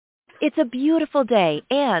It's a beautiful day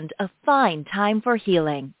and a fine time for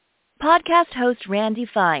healing. Podcast host Randy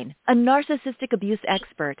Fine, a narcissistic abuse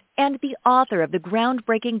expert and the author of the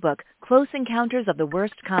groundbreaking book Close Encounters of the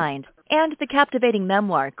Worst Kind and the captivating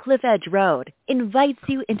memoir Cliff Edge Road, invites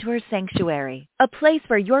you into her sanctuary, a place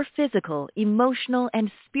where your physical, emotional,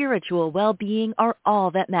 and spiritual well-being are all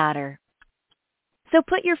that matter. So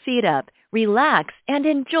put your feet up, relax, and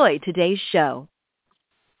enjoy today's show.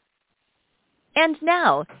 And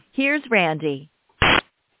now, here's Randy.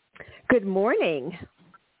 Good morning.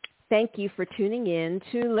 Thank you for tuning in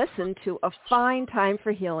to listen to A Fine Time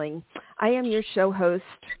for Healing. I am your show host,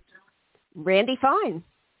 Randy Fine.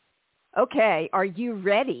 Okay, are you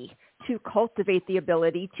ready to cultivate the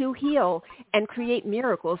ability to heal and create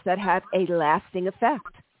miracles that have a lasting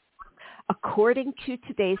effect? According to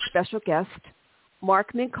today's special guest,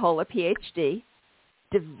 Mark Mincolla, Ph.D.,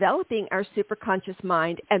 developing our superconscious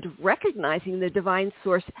mind and recognizing the divine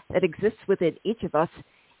source that exists within each of us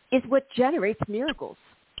is what generates miracles.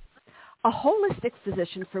 A holistic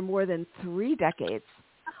physician for more than 3 decades,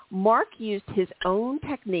 Mark used his own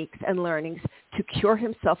techniques and learnings to cure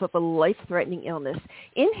himself of a life-threatening illness.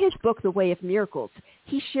 In his book, The Way of Miracles,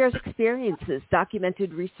 he shares experiences,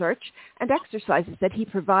 documented research, and exercises that he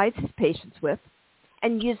provides his patients with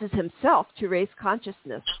and uses himself to raise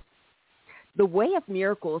consciousness. The Way of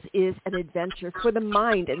Miracles is an adventure for the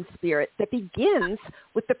mind and spirit that begins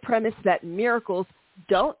with the premise that miracles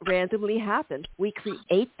don't randomly happen. We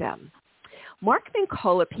create them. Mark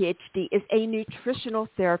Mincolla, Ph.D., is a nutritional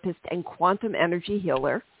therapist and quantum energy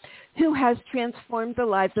healer who has transformed the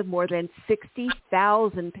lives of more than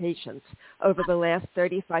 60,000 patients over the last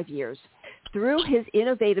 35 years. Through his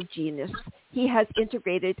innovative genius, he has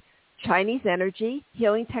integrated Chinese energy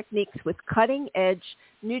healing techniques with cutting-edge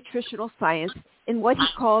nutritional science in what he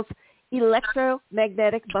calls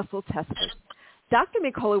electromagnetic muscle testing. Dr.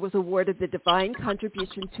 Mincolla was awarded the Divine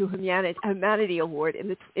Contribution to Humanity Award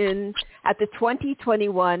at the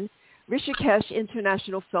 2021 Rishikesh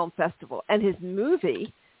International Film Festival, and his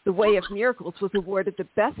movie, The Way of Miracles, was awarded the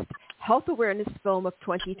Best Health Awareness Film of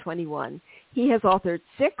 2021. He has authored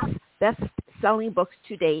 6 best-selling books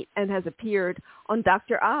to date and has appeared on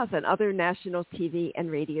Dr. Oz and other national TV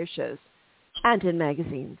and radio shows and in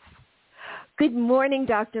magazines. Good morning,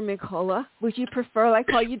 Dr. Mincolla. Would you prefer I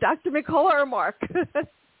call you Dr. Mincolla or Mark?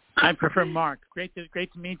 I prefer Mark. Great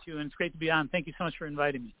to meet you, and it's great to be on. Thank you so much for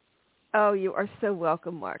inviting me. Oh, you are so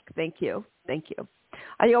welcome, Mark. Thank you. Thank you.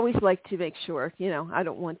 I always like to make sure, I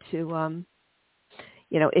don't want to,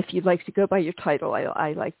 if you'd like to go by your title,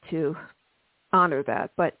 I like to honor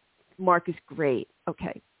that. But Mark is great.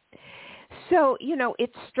 Okay. So,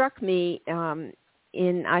 it struck me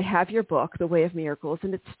I have your book, The Way of Miracles,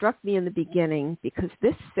 and it struck me in the beginning because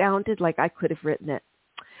this sounded like I could have written it.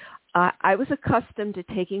 I was accustomed to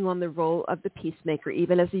taking on the role of the peacemaker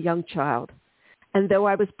even as a young child. And though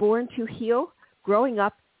I was born to heal, growing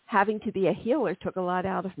up, having to be a healer took a lot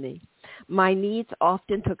out of me. My needs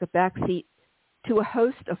often took a backseat to a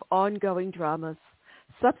host of ongoing dramas.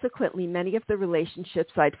 Subsequently, many of the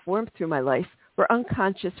relationships I'd formed through my life were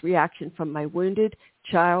unconscious reaction from my wounded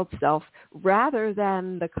child self rather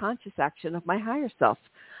than the conscious action of my higher self.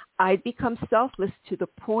 I'd become selfless to the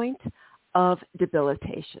point of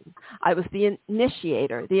debilitation. I was the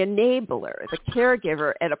initiator, the enabler, the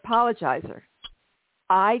caregiver, and apologizer.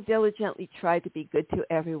 I diligently tried to be good to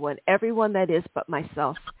everyone that is but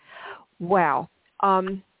myself. Wow.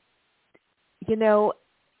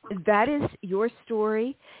 That is your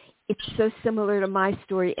story. It's so similar to my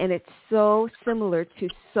story, and it's so similar to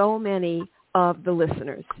so many of the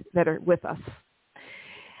listeners that are with us.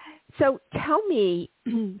 So tell me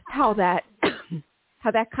how that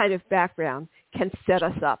kind of background can set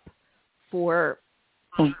us up for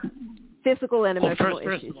physical and emotional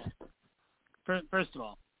issues. First of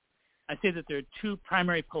all, I say that there are 2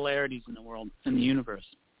 primary polarities in the world, in the universe.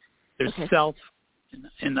 There's self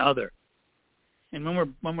and other. And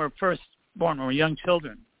when we're first born, when we're young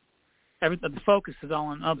children, the focus is all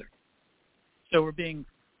on other. So we're being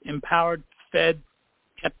empowered, fed,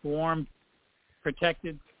 kept warm,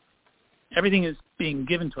 protected. Everything is being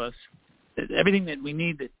given to us. Everything that we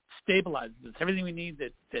need that stabilizes us, everything we need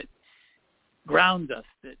that grounds us,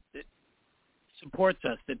 that supports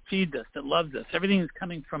us, that feeds us, that loves us, everything is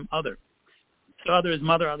coming from other. So other is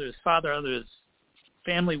mother, other is father, other is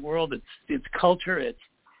family world, it's culture,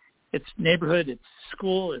 it's neighborhood, it's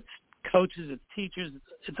school, it's coaches, it's teachers,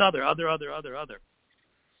 it's other.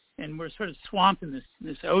 And we're sort of swamped in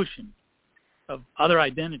this ocean of other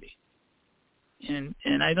identity. And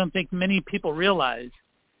I don't think many people realize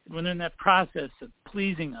that when they're in that process of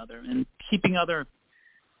pleasing other and keeping other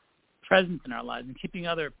present in our lives and keeping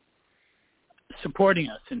other supporting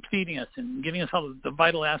us and feeding us and giving us all the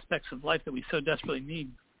vital aspects of life that we so desperately need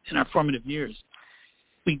in our formative years.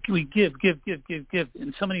 We give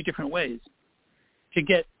in so many different ways to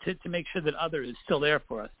get to make sure that other is still there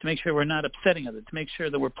for us, to make sure we're not upsetting other, to make sure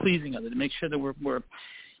that we're pleasing other, to make sure that we're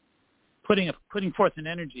putting forth an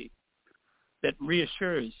energy that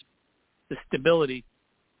reassures the stability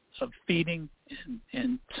of feeding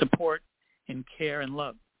and support and care and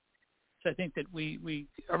love. So I think that we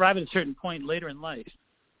arrive at a certain point later in life,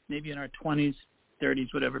 maybe in our 20s,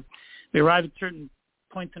 30s, whatever. We arrive at certain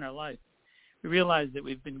points in our life. We realize that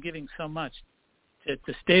we've been giving so much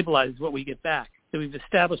to stabilize what we get back, that we've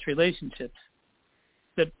established relationships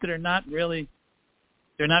that are not really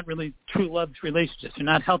true love relationships. They're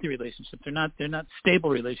not healthy relationships. They're not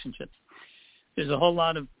stable relationships. There's a whole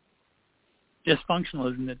lot of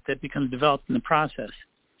dysfunctionalism that becomes developed in the process.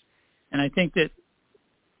 And I think that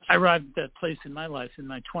I arrived at that place in my life in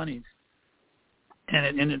my 20s,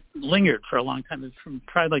 and it lingered for a long time. It was from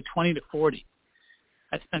probably like 20 to 40.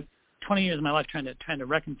 I spent 20 years of my life trying to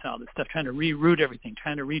reconcile this stuff, trying to reroute everything,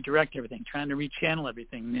 trying to redirect everything, trying to rechannel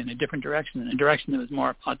everything in a different direction, in a direction that was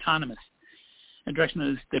more autonomous, a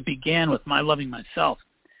direction that began with my loving myself.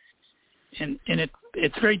 And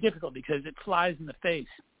it's very difficult because it flies in the face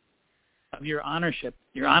of your ownership,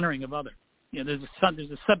 your honoring of other. You know, there's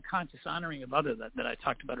a subconscious honoring of other that I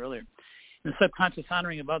talked about earlier. And the subconscious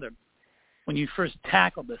honoring of other, when you first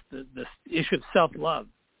tackle this issue of self-love,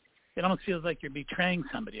 it almost feels like you're betraying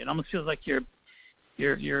somebody. It almost feels like you're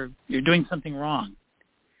doing something wrong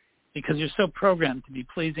because you're so programmed to be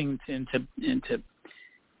pleasing and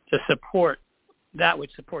to support that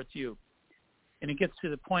which supports you. And it gets to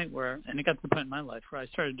the point and it got to the point in my life where I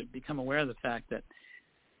started to become aware of the fact that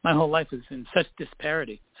my whole life was in such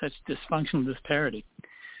disparity, such dysfunctional disparity.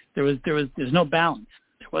 There's no balance.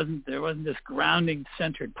 There wasn't this grounding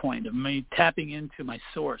centered point of me tapping into my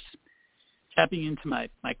source, tapping into my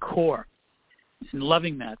core and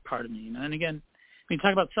loving that part of me. You know? And again, when you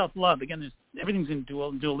talk about self-love, again, everything's in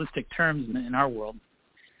dualistic terms in our world.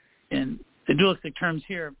 And the dualistic terms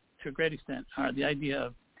here, to a great extent, are the idea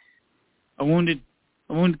of a wounded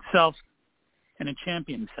self and a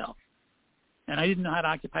champion self. And I didn't know how to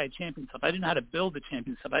occupy a champion self. I didn't know how to build a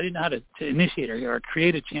champion self. I didn't know how to initiate or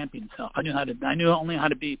create a champion self. I knew only how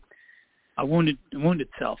to be a wounded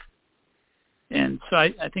self. And so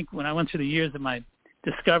I think when I went through the years of my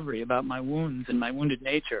discovery about my wounds and my wounded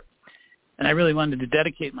nature, and I really wanted to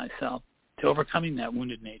dedicate myself to overcoming that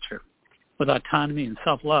wounded nature with autonomy and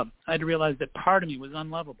self-love, I had to realize that part of me was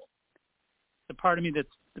unlovable. The part of me that's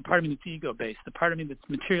ego-based, the part of me that's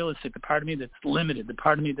materialistic, the part of me that's limited, the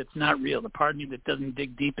part of me that's not real, the part of me that doesn't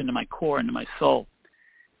dig deep into my core, into my soul.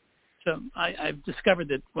 So I've discovered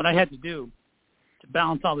that what I had to do to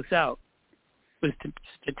balance all this out was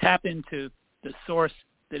to tap into the source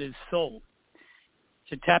that is soul,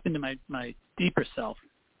 to tap into my deeper self,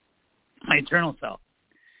 my eternal self,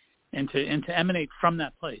 and to emanate from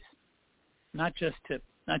that place, not just to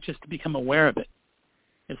become aware of it.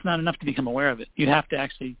 It's not enough to become aware of it. You have to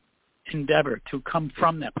actually endeavor to come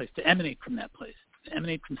from that place, to emanate from that place, to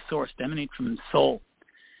emanate from source, to emanate from soul,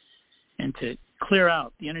 and to clear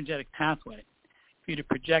out the energetic pathway for you to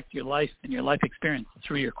project your life and your life experience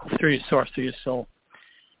through your source, through your soul.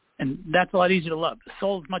 And that's a lot easier to love. The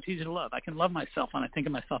soul is much easier to love. I can love myself when I think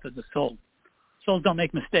of myself as a soul. Souls don't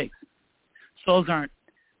make mistakes. Souls aren't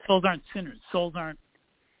sinners. Souls aren't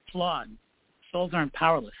flawed. Souls aren't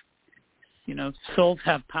powerless. You know, souls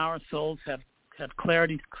have power. Souls have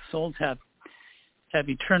clarity. Souls have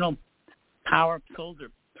eternal power. Souls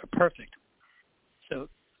are perfect. So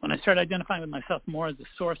when I started identifying with myself more as a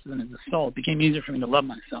source than as a soul, it became easier for me to love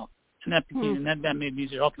myself. And that made it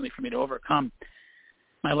easier ultimately for me to overcome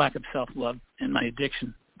my lack of self-love and my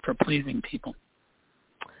addiction for pleasing people.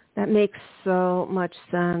 That makes so much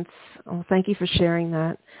sense. Oh, thank you for sharing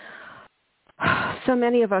that. So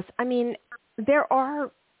many of us, I mean, there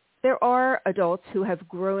are adults who have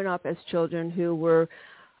grown up as children who were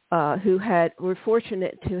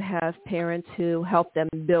fortunate to have parents who helped them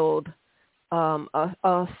build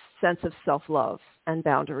a sense of self-love and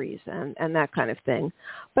boundaries and that kind of thing.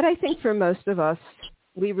 But I think for most of us,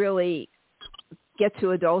 we really get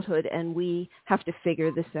to adulthood and we have to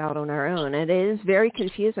figure this out on our own. And it is very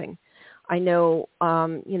confusing. I know,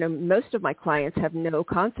 most of my clients have no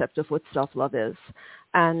concept of what self-love is.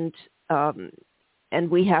 And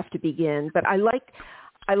we have to begin. But I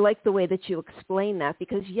like the way that you explain that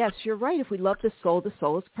because, yes, you're right. If we love the soul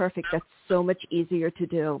is perfect. That's so much easier to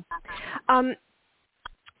do.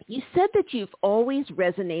 You said that you've always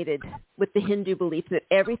resonated with the Hindu belief that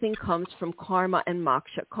everything comes from karma and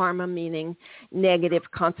moksha. Karma meaning negative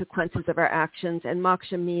consequences of our actions, and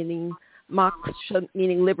moksha meaning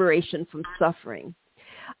liberation from suffering.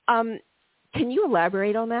 Can you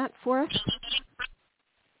elaborate on that for us?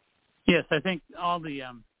 Yes, I think all the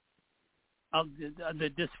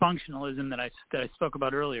dysfunctionalism that I spoke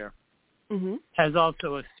about earlier has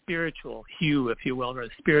also a spiritual hue, if you will, or a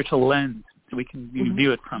spiritual lens that we can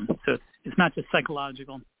view it from. So it's not just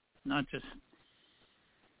psychological, not just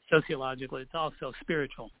sociological, it's also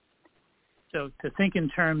spiritual. So to think in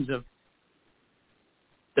terms of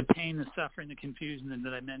the pain, the suffering, the confusion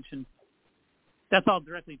that I mentioned, that's all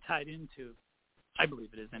directly tied into, I believe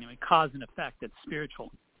it is anyway, cause and effect. That's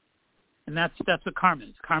spiritual. And that's what karma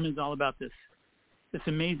is. Karma is all about this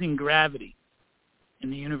amazing gravity in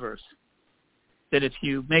the universe, that if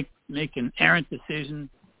you make an errant decision,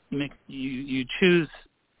 you choose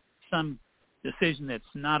some decision that's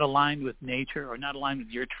not aligned with nature or not aligned with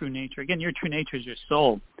your true nature. Again, your true nature is your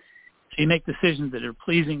soul. So you make decisions that are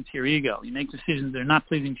pleasing to your ego. You make decisions that are not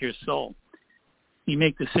pleasing to your soul. You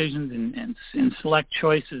make decisions and select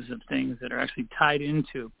choices of things that are actually tied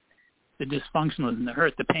into the dysfunctionalism, the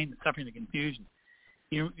hurt, the pain, the suffering, the confusion.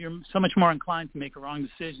 You're so much more inclined to make a wrong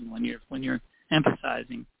decision when you're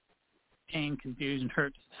emphasizing pain, confusion,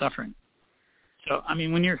 hurt, suffering. So, I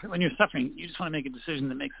mean, when you're suffering, you just want to make a decision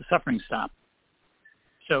that makes the suffering stop.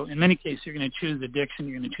 So, in many cases, you're going to choose addiction.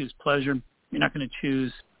 You're going to choose pleasure. You're not going to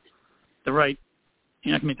choose you're not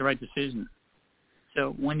going to make the right decision.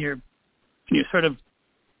 So, when you're sort of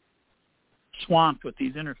swamped with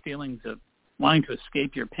these inner feelings of wanting to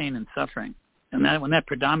escape your pain and suffering, and when that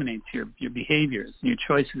predominates your behaviors and your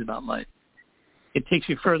choices about life, it takes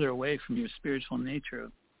you further away from your spiritual nature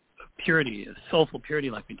of purity, of soulful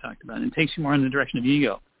purity like we talked about, and it takes you more in the direction of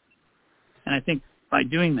ego. And I think by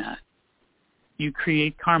doing that, you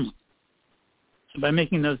create karma. So by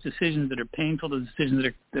making those decisions that are painful, those decisions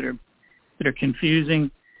that are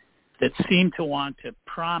confusing, that seem to want to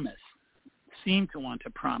promise an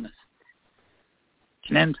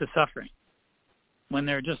end to suffering, when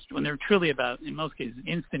they're truly about, in most cases,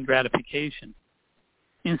 instant gratification.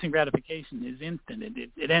 Instant gratification is instant.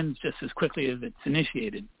 It ends just as quickly as it's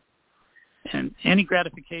initiated. And any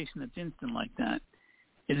gratification that's instant like that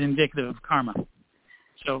is indicative of karma.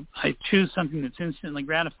 So I choose something that's instantly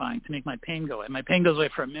gratifying to make my pain go away. My pain goes away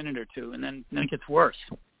for a minute or two, and then it gets worse.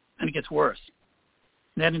 And it gets worse.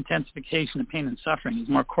 That intensification of pain and suffering is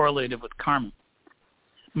more correlative with karma.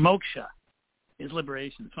 Moksha is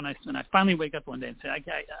liberation. So when I finally wake up one day and say, I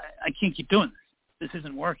can't keep doing this. This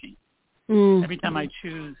isn't working. Every time I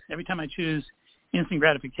choose instant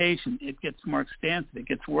gratification, it gets more expansive. It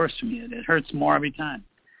gets worse for me. It hurts more every time.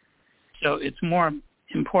 So it's more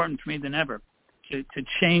important for me than ever to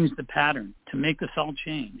change the pattern, to make this all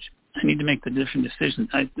change. I need to make the different decisions.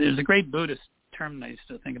 There's a great Buddhist term that I used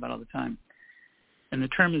to think about all the time, and the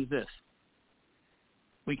term is this.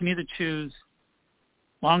 We can either choose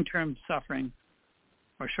long-term suffering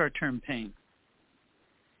or short-term pain.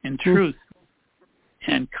 And truth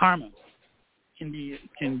and karma can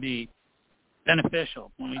be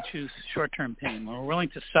beneficial when we choose short-term pain, when we're willing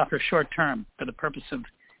to suffer short-term for the purpose of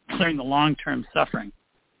clearing the long-term suffering.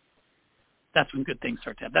 That's when good things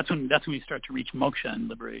start to happen. That's when we start to reach moksha and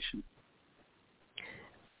liberation.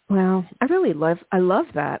 Wow, I love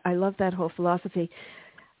that. I love that whole philosophy.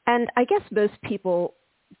 And I guess most people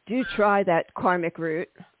do try that karmic route,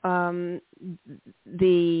 trying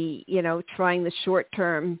the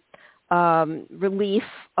short-term relief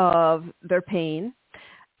of their pain,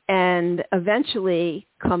 and eventually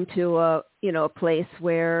come to a place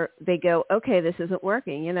where they go, okay, this isn't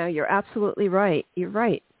working. You're absolutely right. You're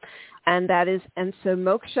right. And so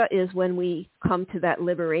moksha is when we come to that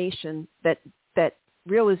liberation, that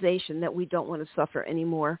realization that we don't want to suffer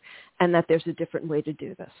anymore, and that there's a different way to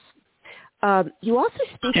do this. You also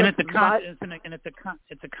speak and of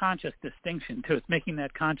it's a conscious distinction too. It's making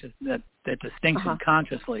that distinction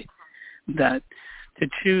consciously, that to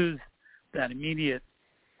choose that immediate,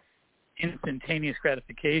 instantaneous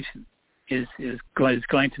gratification is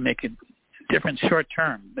going to make a difference short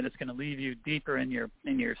term, but it's going to leave you deeper in your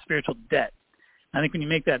spiritual debt. I think when you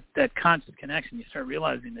make that conscious connection, you start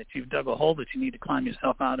realizing that you've dug a hole that you need to climb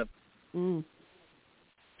yourself out of.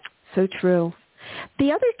 So true.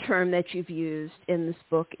 The other term that you've used in this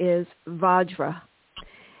book is Vajra.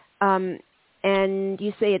 And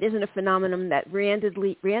you say it isn't a phenomenon that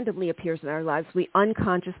randomly appears in our lives. We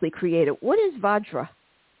unconsciously create it. What is Vajra?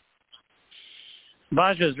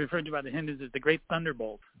 Vajra is referred to by the Hindus as the great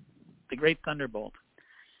thunderbolt. The great thunderbolt.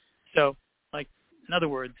 So, in other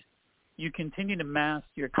words, you continue to mask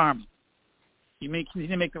your karma. You continue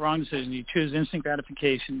to make the wrong decision. You choose instant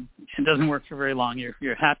gratification. It doesn't work for very long.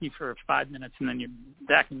 You're happy for 5 minutes, and then you're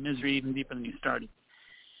back in misery even deeper than you started.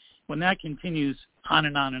 When that continues on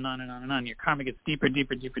and on and on and on and on, your karma gets deeper.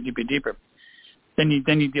 Then you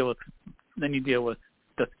deal with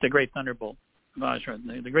the great thunderbolt.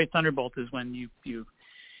 The great thunderbolt is when you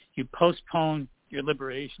postpone your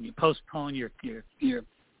liberation. You postpone your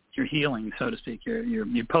healing, so to speak.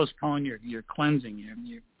 You postpone your cleansing.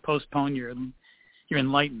 You postpone your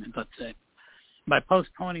enlightenment, let's say. By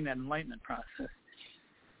postponing that enlightenment process,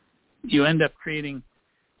 you end up creating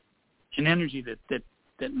an energy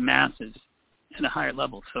that masses at a higher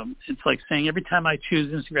level. So it's like saying every time I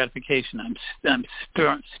choose instant gratification, I'm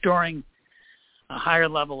storing a higher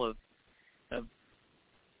level of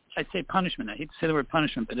I'd say punishment. I hate to say the word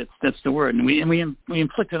punishment, but that's the word. And we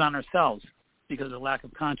inflict it on ourselves because of lack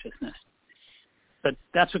of consciousness. But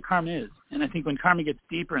that's what karma is. And I think when karma gets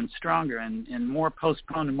deeper and stronger and more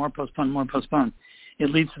postponed and more postponed, it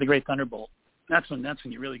leads to the great thunderbolt. That's when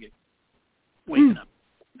you really get waking up.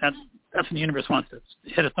 That's when the universe wants to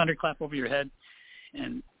hit a thunderclap over your head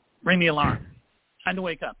and ring the alarm. Time to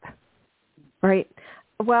wake up. Right.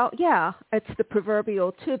 Well, yeah, it's the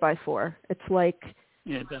proverbial 2x4. It's like,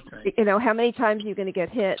 yeah, that's right. How many times are you going to get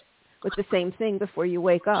hit with the same thing before you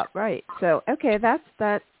wake up, right? So, okay,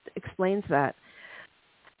 that explains that.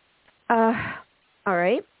 All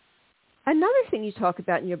right. Another thing you talk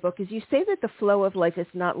about in your book is you say that the flow of life is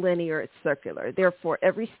not linear, it's circular. Therefore,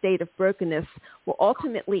 every state of brokenness will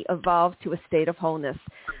ultimately evolve to a state of wholeness.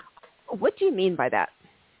 What do you mean by that?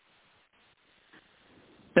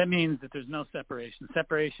 That means that there's no separation.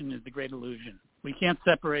 Separation is the great illusion. We can't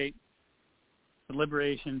separate the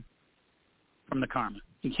liberation from the karma.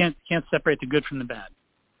 You can't separate the good from the bad.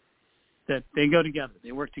 That they go together.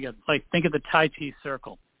 They work together. Like, think of the Tai Chi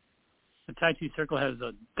circle. The Tai Chi circle has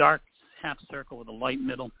a dark half circle with a light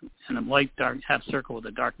middle and a light dark half circle with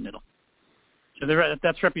a dark middle. So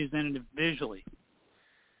that's representative visually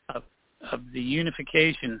of the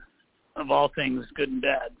unification of all things good and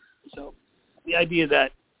bad. So the idea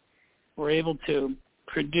that we're able to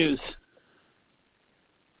produce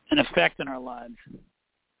an effect in our lives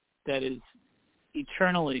that is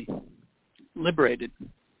eternally liberated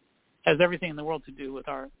has everything in the world to do with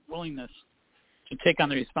our willingness to take on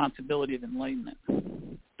the responsibility of enlightenment.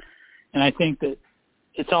 And I think that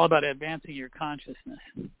it's all about advancing your consciousness.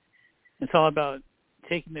 It's all about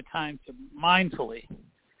taking the time to mindfully,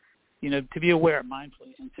 to be aware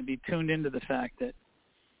mindfully and to be tuned into the fact that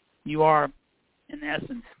you are, in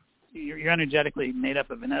essence, you're energetically made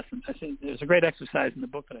up of an essence. I say there's a great exercise in the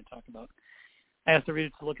book that I talk about. I ask the reader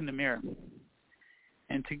to look in the mirror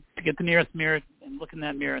and to get the nearest mirror and look in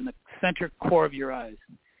that mirror in the center core of your eyes.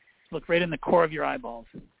 Look right in the core of your eyeballs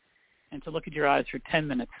and to look at your eyes for 10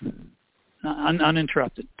 minutes,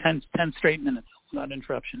 uninterrupted, 10 straight minutes without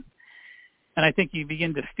interruption. And I think you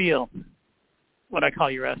begin to feel what I call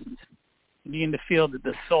your essence. You begin to feel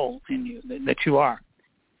the soul in you, that you are.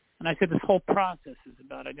 And I say this whole process is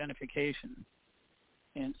about identification.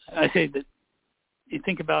 And I say that you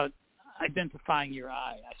think about identifying your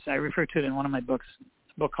I. I refer to it in one of my books,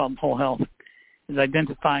 a book called Whole Health, is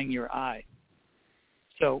identifying your I.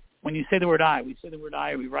 So when you say the word I, we say the word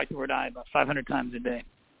I, or we write the word I about 500 times a day.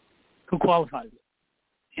 Who qualifies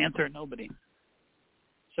it? Answer, nobody.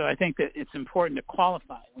 So I think that it's important to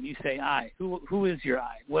qualify when you say I. Who is your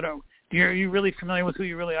I? Are you really familiar with who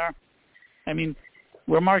you really are? I mean,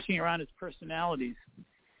 we're marching around as personalities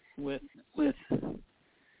with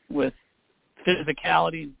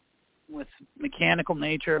physicality, with mechanical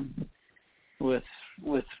nature, with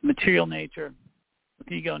material nature,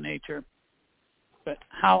 with ego nature. But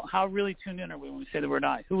how really tuned in are we when we say the word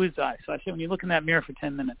I? Who is I? So I say when you look in that mirror for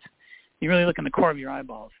 10 minutes, you really look in the core of your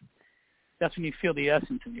eyeballs. That's when you feel the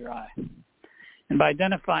essence of your I. And by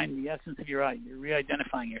identifying the essence of your I, you're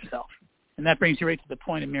re-identifying yourself. And that brings you right to the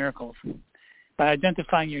point of miracles. By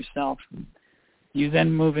identifying yourself, you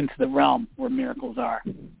then move into the realm where miracles are.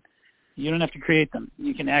 You don't have to create them.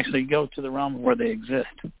 You can actually go to the realm where they exist.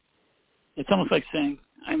 It's almost like saying,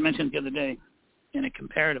 I mentioned the other day in a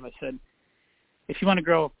comparative, I said, if you want to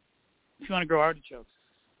grow artichokes,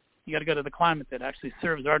 you got to go to the climate that actually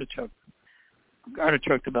serves artichoke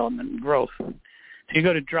development and growth. So you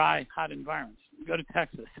go to dry, hot environments. You go to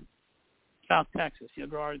Texas, South Texas, you'll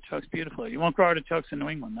grow artichokes beautifully. You won't grow artichokes in New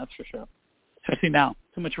England, that's for sure. Especially now,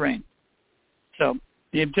 too much rain. So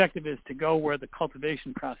the objective is to go where the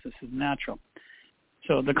cultivation process is natural.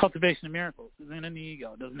 So the cultivation of miracles isn't in the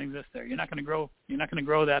ego. It doesn't exist there. You're not going to grow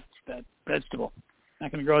that vegetable. You're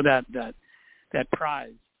not going to grow that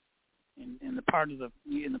prize in the part of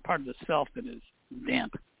the self that is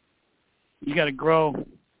damp. You got to grow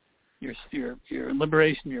your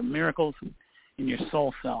liberation, your miracles in your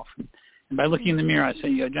soul self. And by looking in the mirror, I say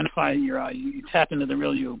you identify you tap into the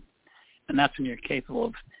real you, and that's when you're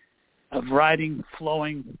capable of riding,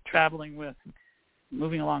 flowing, traveling with,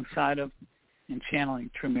 moving alongside of, and channeling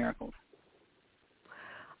true miracles.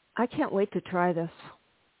 I can't wait to try this.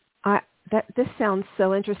 This sounds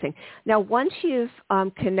so interesting. Now, once you've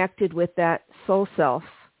connected with that soul self,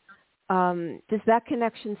 does that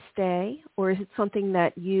connection stay, or is it something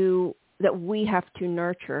that we have to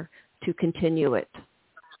nurture to continue it?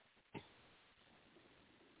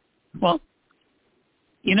 Well,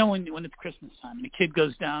 you know, when it's Christmas time, and the kid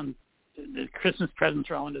goes down, the Christmas presents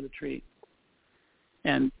are all under the tree,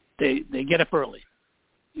 and they get up early.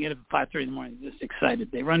 They get up at 5:30 in the morning, just excited.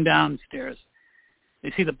 They run downstairs.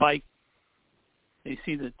 They see the bike. They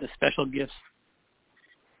see the special gifts.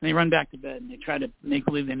 And they run back to bed, and they try to make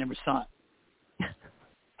believe they never saw it.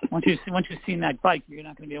 Once you've seen that bike, you're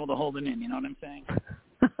not going to be able to hold it in. You know what I'm saying?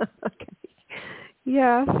 Okay.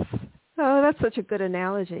 Yes. Oh, that's such a good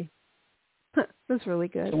analogy. That's really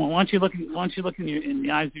good. So once you look in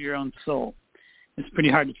the eyes of your own soul, it's pretty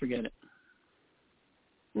hard to forget it.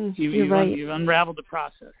 You're right. You've unraveled the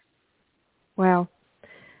process. Wow.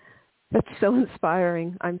 That's so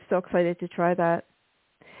inspiring. I'm so excited to try that.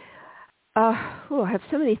 I have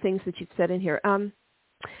so many things that you've said in here.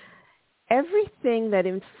 Everything that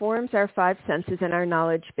informs our five senses and our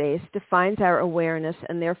knowledge base defines our awareness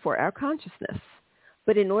and therefore our consciousness.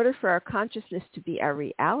 But in order for our consciousness to be our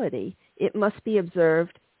reality, it must be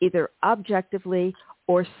observed either objectively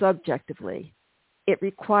or subjectively. It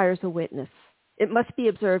requires a witness. It must be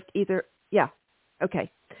observed either,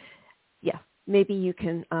 maybe you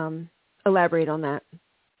can elaborate on that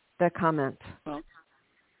comment. Well,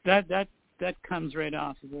 that comes right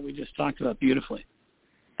off of what we just talked about beautifully.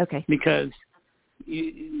 Okay. Because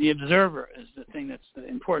the observer is the thing that's the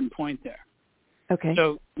important point there. Okay.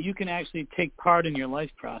 So you can actually take part in your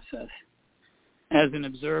life process as an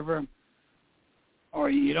observer, or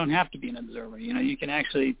you don't have to be an observer. You know, you can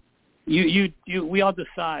actually, we all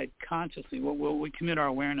decide consciously what we commit our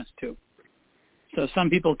awareness to. So some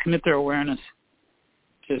people commit their awareness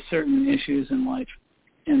to certain issues in life,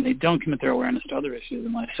 and they don't commit their awareness to other issues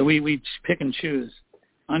in life. So we pick and choose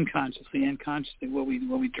unconsciously and consciously what we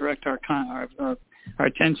direct our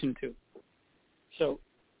attention to. So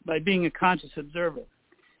by being a conscious observer,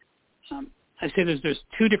 I say there's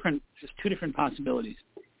two different possibilities.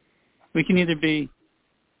 We can either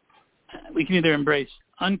embrace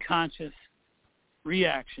unconscious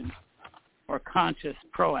reaction or conscious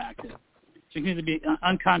proactive. So you can either be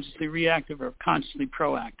unconsciously reactive or consciously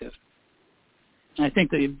proactive. And I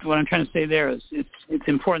think that what I'm trying to say there is it's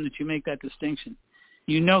important that you make that distinction.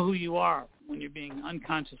 You know who you are when you're being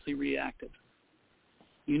unconsciously reactive.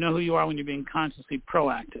 You know who you are when you're being consciously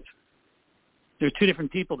proactive. There are two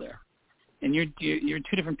different people there, and you're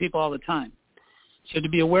two different people all the time. So to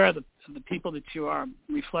be aware of the people that you are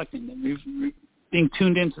reflecting, being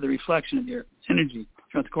tuned into the reflection of your energy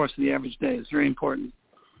throughout the course of the average day is very important.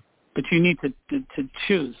 But you need to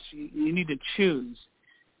choose. You need to choose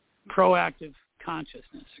proactive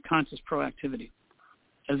consciousness, conscious proactivity,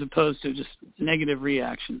 as opposed to just negative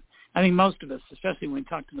reaction. I think most of us, especially when we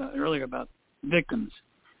talked about earlier about victims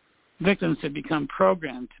have become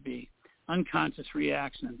programmed to be unconscious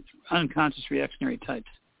reactionary types.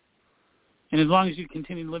 And as long as you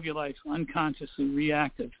continue to live your life unconsciously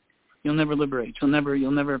reactive, you'll never liberate. You'll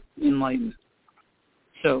never enlighten.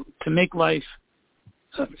 So to make life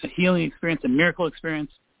a healing experience, a miracle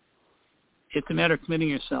experience, it's a matter of committing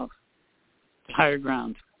yourself to higher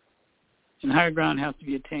ground. And higher ground has to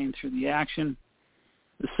be attained through the action,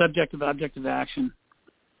 the subjective-objective action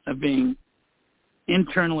of being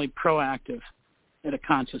internally proactive at a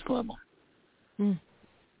conscious level. You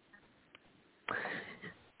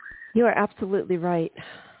are absolutely right.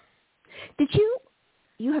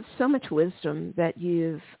 You have so much wisdom that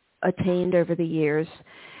you've attained over the years.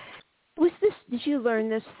 Did you learn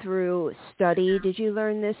this through study? Did you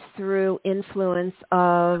learn this through influence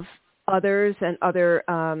of others and other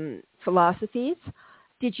philosophies?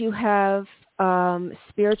 Did you have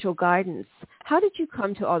spiritual guidance? How did you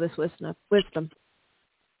come to all this wisdom?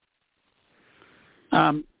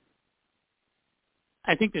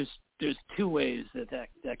 I think there's two ways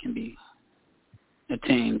that can be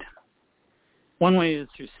attained. One way is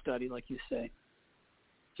through study, like you say.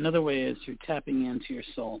 Another way is through tapping into your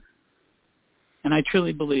soul. And I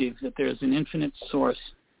truly believe that there's an infinite source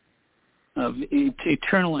of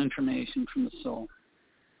eternal information from the soul.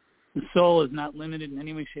 The soul is not limited in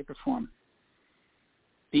any way, shape, or form.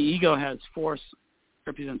 The ego has force,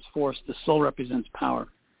 represents force. The soul represents power.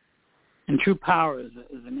 And true power is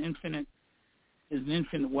an infinite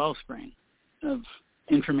wellspring of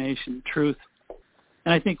information, truth.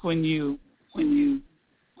 And I think when you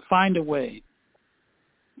find a way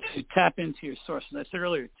to tap into your source, as I said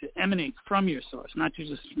earlier, to emanate from your source, not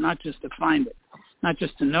just to find it, not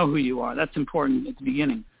just to know who you are. That's important at the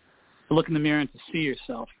beginning, to look in the mirror and to see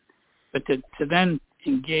yourself, but to then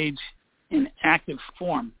engage in active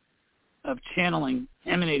form of channeling,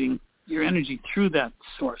 emanating your energy through that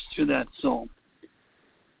source, through that soul.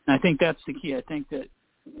 And I think that's the key. I think that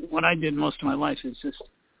what I did most of my life is just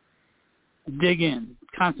dig in,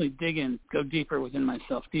 constantly dig in, go deeper within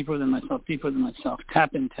myself, deeper within myself, deeper within myself,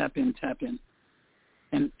 tap in,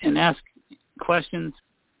 and ask questions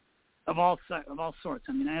of all sorts.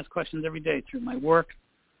 I mean, I ask questions every day through my work.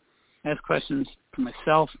 I ask questions for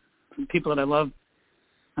myself, from people that I love.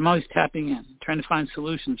 I'm always tapping in, trying to find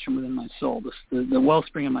solutions from within my soul, the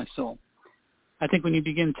wellspring of my soul. I think when you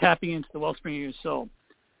begin tapping into the wellspring of your soul,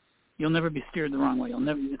 you'll never be steered the wrong way.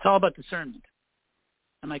 It's all about discernment.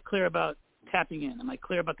 Am I clear about tapping in? Am I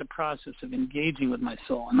clear about the process of engaging with my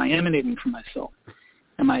soul? Am I emanating from my soul?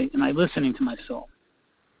 Am I listening to my soul?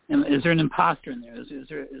 Is there an imposter in there? Is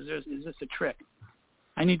this a trick?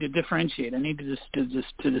 I need to differentiate. I need to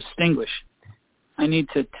distinguish. I need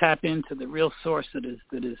to tap into the real source that is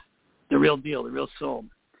the real deal, the real soul.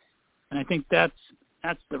 And I think that's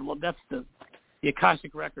the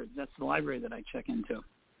Akashic records. That's the library that I check into.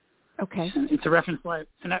 Okay. And it's a reference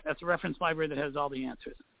that's a reference library that has all the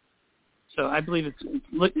answers. So I believe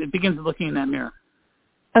it begins with looking in that mirror.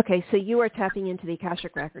 Okay, so you are tapping into the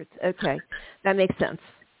Akashic records. Okay, that makes sense.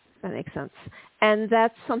 And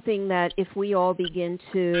that's something that if we all begin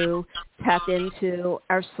to tap into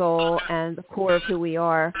our soul and the core of who we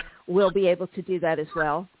are, we'll be able to do that as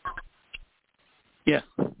well. Yes.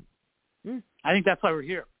 I think that's why we're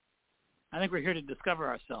here. I think we're here to discover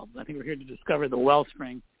ourselves. I think we're here to discover the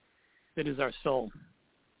wellspring that is our soul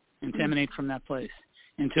and to emanate from that place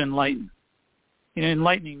and to enlighten. You know,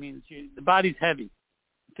 enlightening means the body's heavy.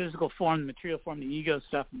 Physical form, the material form, the ego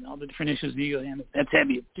stuff, and all the different issues of the ego, that's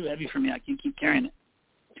heavy. It's too heavy for me. I can't keep carrying it.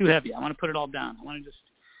 Too heavy. I want to put it all down. I want to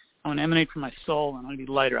emanate from my soul. I want to be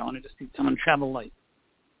lighter. I want to travel light.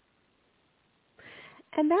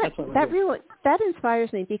 And that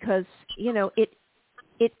inspires me because, you know, it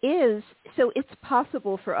is, so it's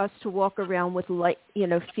possible for us to walk around with light, you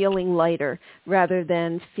know, feeling lighter rather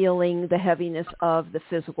than feeling the heaviness of the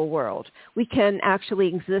physical world. We can actually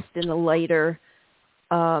exist in a lighter,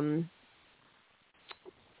 I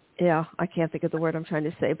can't think of the word I'm trying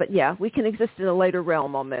to say, but yeah, we can exist in a lighter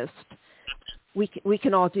realm almost. We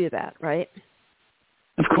can all do that, right?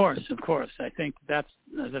 Of course. I think that's,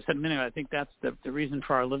 as I said a minute ago, I think that's the reason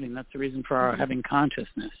for our living. That's the reason for our having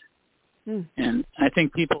consciousness. And I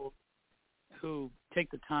think people who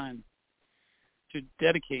take the time to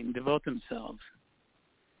dedicate and devote themselves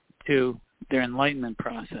to their enlightenment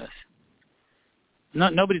process,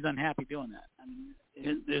 nobody's unhappy doing that. I mean,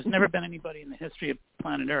 there's never been anybody in the history of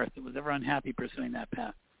planet Earth that was ever unhappy pursuing that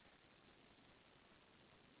path.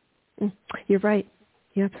 You're right.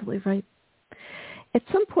 You're absolutely right. At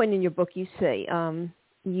some point in your book, you say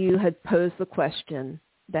you had posed the question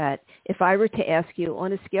that if I were to ask you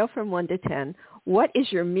on a scale from 1 to 10, what is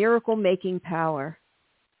your miracle-making power?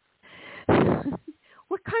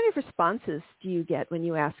 What kind of responses do you get when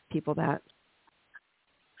you ask people that?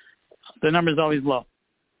 The number is always low.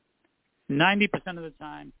 90% of the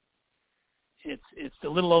time, it's the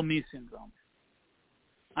little old me syndrome.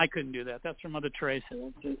 I couldn't do that. That's from Mother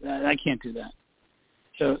Teresa. I can't do that.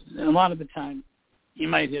 So a lot of the time, you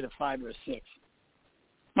might hit a 5 or a 6.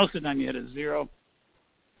 Most of the time, you hit a 0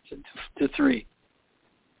 to 3.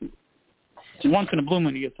 So once in a blue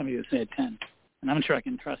moon, you get somebody to say a 10, and I'm sure I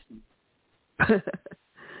can trust them.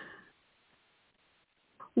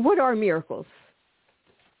 What are miracles?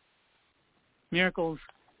 Miracles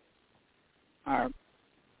are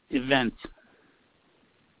events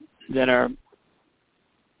that are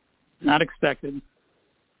not expected.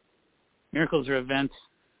 Miracles are events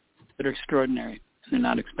that are extraordinary. They're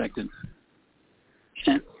not expected.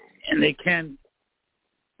 And they can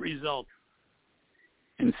result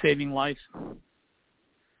in saving life.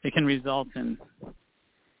 They can result in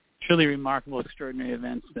truly remarkable, extraordinary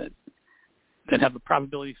events that have a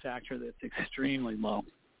probability factor that's extremely low.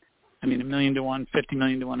 I mean, 1 million to 1, 50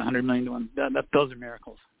 million to 1, 100 million to 1, those are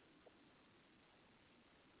miracles.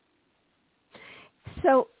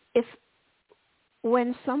 So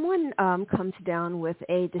when someone comes down with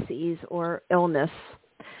a disease or illness,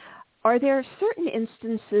 are there certain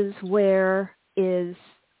instances where is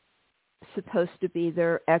supposed to be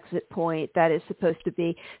their exit point. That is supposed to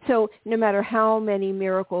be. So no matter how many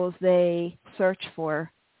miracles they search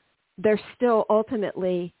for, they're still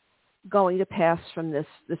ultimately going to pass from this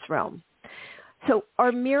realm. So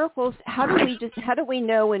are miracles, how do we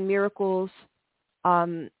know when miracles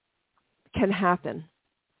can happen?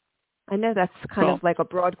 I know that's kind of like a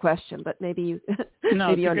broad question, but maybe you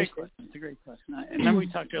maybe you understand. It's a great question. I remember we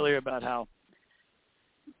talked earlier about how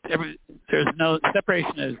there's no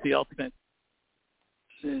separation is the ultimate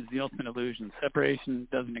illusion. Separation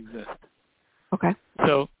doesn't exist. Okay.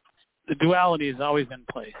 So the duality is always in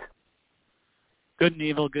place. Good and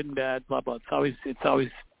evil, good and bad, blah blah. It's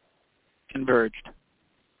always converged.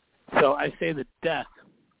 So I say that death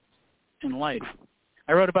in life.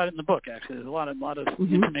 I wrote about it in the book. Actually, there's a lot of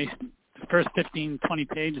information. The first 15, 20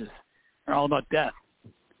 pages are all about death.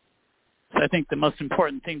 So I think the most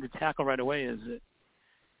important thing to tackle right away is that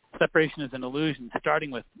separation is an illusion,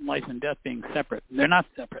 starting with life and death being separate. They're not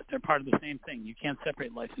separate. They're part of the same thing. You can't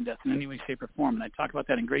separate life and death in any way, shape, or form. And I talk about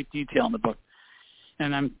that in great detail in the book.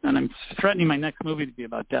 And I'm threatening my next movie to be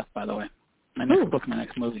about death, by the way. My next book, my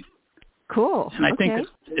next movie. Cool. And I think that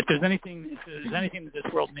if there's anything that this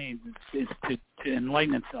world needs, is to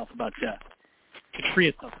enlighten itself about death, to free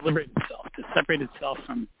itself, to liberate itself, to separate itself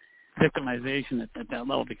from victimization at that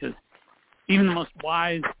level. Because even the most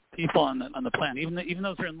wise people on the planet, even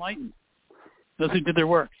those who are enlightened, those who did their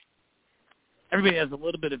work, everybody has a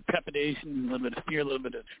little bit of trepidation, a little bit of fear, a little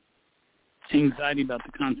bit of anxiety about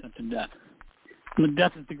the concept of death. And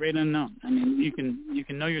death is the great unknown. I mean, you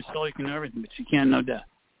can know your soul, you can know everything, but you can't know death.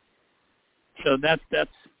 So that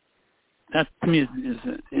to me is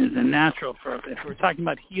a natural if we're talking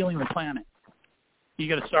about healing the planet, you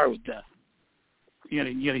got to start with death. You got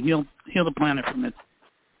to heal the planet from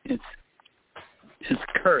its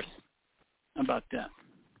curse about death.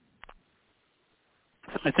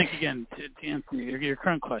 I think again to answer your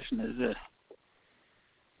current question is this: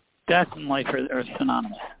 death and life are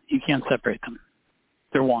synonymous. You can't separate them.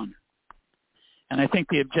 They're one. And I think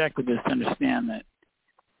the objective is to understand that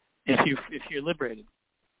if you're liberated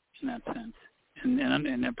in that sense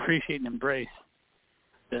and appreciate and embrace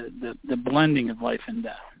the blending of life and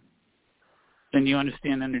death, then you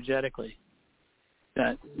understand energetically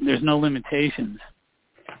that there's no limitations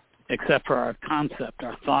except for our concept,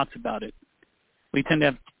 our thoughts about it. We tend to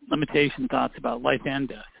have limitation thoughts about life and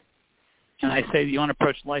death. And I say that you want to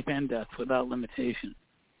approach life and death without limitation.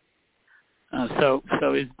 So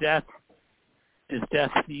is death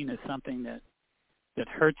seen as something that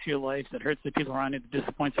hurts your life, that hurts the people around you, that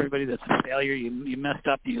disappoints everybody, that's a failure? You messed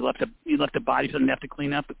up, you left a body you didn't have to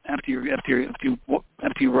clean up after you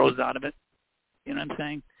rose out of it. You know what I'm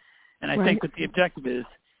saying? And I think that the objective is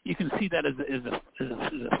you can see that as a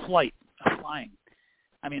flight, a flying.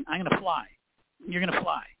 I mean, I'm going to fly. You're going to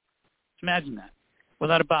fly. Imagine that,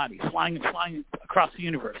 without a body, flying across the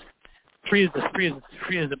universe, free as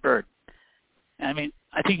a bird. I mean,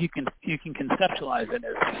 I think you can conceptualize it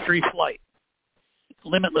as free flight,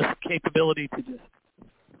 limitless capability to live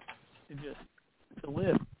in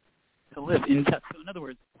death. So in other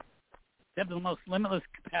words, they have the most limitless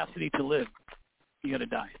capacity to live. You got to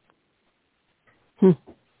die.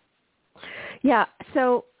 Yeah.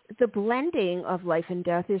 So the blending of life and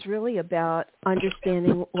death is really about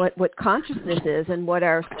understanding what consciousness is and what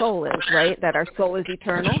our soul is, right? That our soul is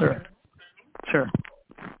eternal. Sure.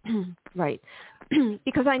 Right.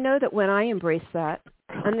 Because I know that when I embrace that,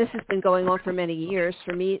 and this has been going on for many years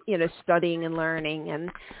for me, studying and learning,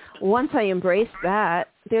 and once I embrace that,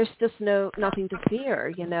 there's just nothing to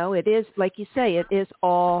fear, It is, like you say, it is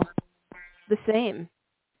all the same.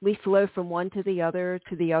 We flow from one to the other,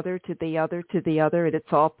 to the other, to the other, to the other, and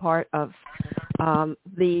it's all part of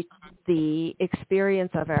the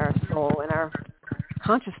experience of our soul and our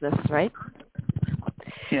consciousness, right?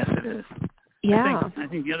 Yes, it is. Yeah. I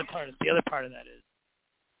think the other part of that is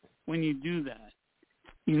when you do that,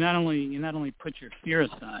 you not only put your fear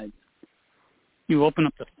aside, you open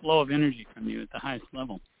up the flow of energy from you at the highest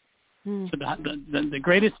level. So the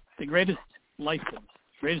greatest life force,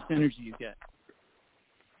 the greatest energy you get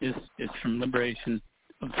is from liberation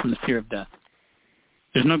from the fear of death.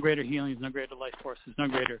 There's no greater healing, there's no greater life force, there's no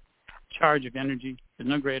greater charge of energy, there's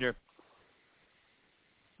no greater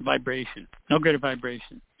vibration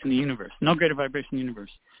in the universe, no greater vibration in the universe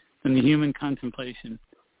than the human contemplation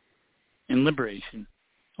and liberation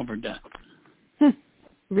over death.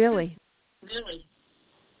 Really?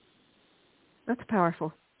 That's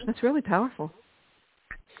powerful. That's really powerful.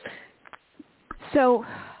 So,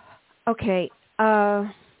 okay, you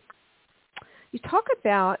talk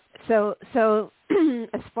about, so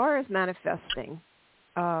as far as manifesting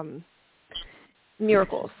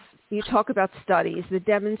miracles, you talk about studies that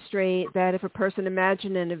demonstrate that if a person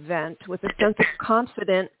imagines an event with a sense of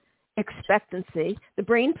confident expectancy, the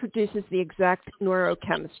brain produces the exact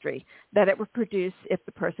neurochemistry that it would produce if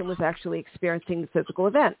the person was actually experiencing the physical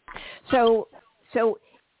event. So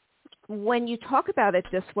when you talk about it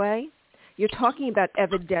this way, you're talking about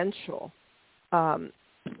evidential,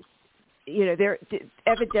 they're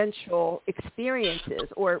evidential experiences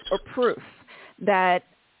or proof that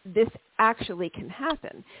this actually can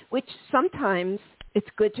happen, which sometimes it's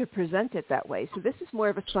good to present it that way. So this is more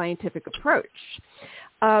of a scientific approach.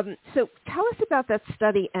 So tell us about that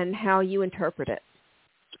study and how you interpret it.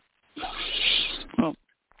 Well,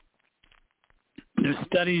 there's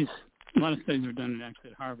studies, a lot of studies were done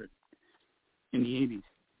actually at Harvard in the 80s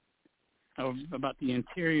about the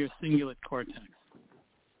anterior cingulate cortex,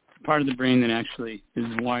 part of the brain that actually is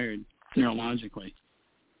wired neurologically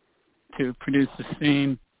to produce the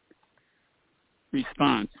same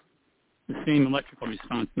response, the same electrical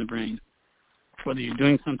response in the brain, whether you're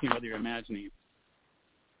doing something, whether you're imagining it.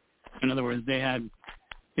 In other words, they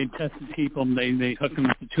tested people, they hooked them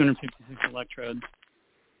up to 256 electrodes,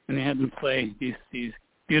 and they had them play these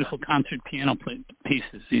beautiful concert piano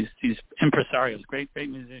pieces, these impresarios, great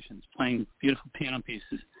musicians playing beautiful piano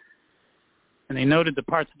pieces. And they noted the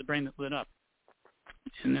parts of the brain that lit up.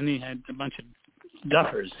 And then they had a bunch of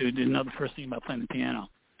duffers who didn't know the first thing about playing the piano,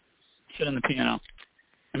 sit on the piano,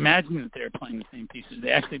 imagining that they were playing the same pieces.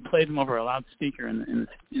 They actually played them over a loudspeaker in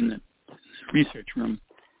the research room,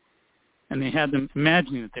 and they had them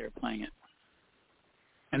imagining that they were playing it.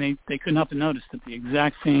 And they couldn't help but notice that the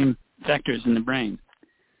exact same vectors in the brain,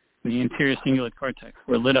 in the anterior cingulate cortex,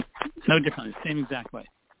 were lit up no differently, the same exact way.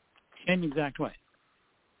 Same exact way.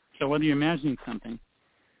 So whether you're imagining something,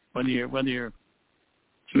 whether you're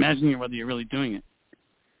imagining or whether you're really doing it,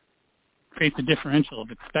 creates a differential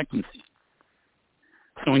of expectancy.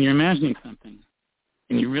 So when you're imagining something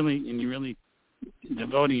and you're really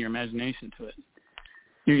devoting your imagination to it,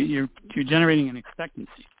 you're generating an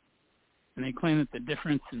expectancy. And they claim that the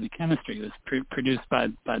difference in the chemistry was produced by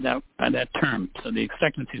that term. So the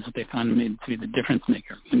expectancy is what they found made to be the difference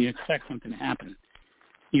maker. When you expect something to happen,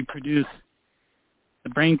 you produce the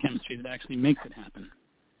brain chemistry that actually makes it happen.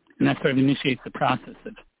 And that sort of initiates the process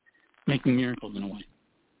of making miracles in a way.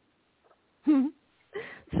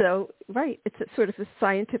 So, right, it's a sort of a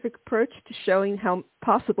scientific approach to showing how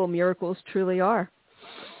possible miracles truly are.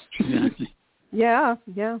 Exactly. Yeah.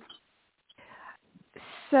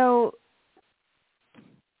 So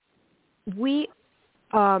we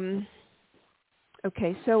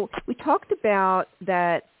talked about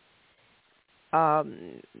that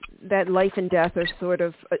that life and death are sort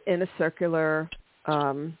of in a circular,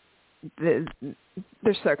 they're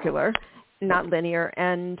circular, not linear,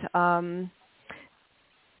 and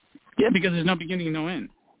because there's no beginning, no end.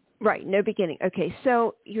 Right, no beginning. Okay,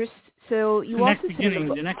 so the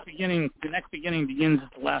next beginning begins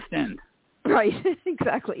at the last end. Right,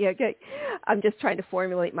 exactly. Yeah, okay. I'm just trying to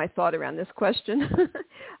formulate my thought around this question.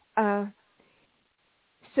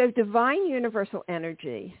 So divine universal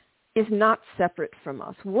energy is not separate from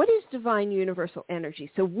us. What is divine universal energy?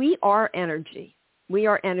 So we are energy. We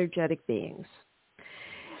are energetic beings.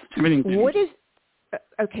 What is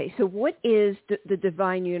the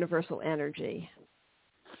divine universal energy?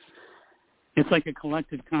 It's like a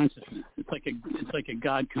collective consciousness. It's like a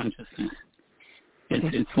God consciousness.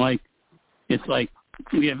 It's like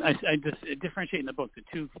we have. I just differentiate in the book the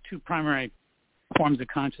two primary forms of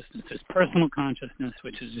consciousness. There's personal consciousness,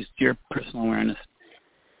 which is just your personal awareness,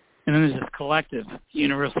 and then there's this collective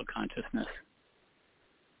universal consciousness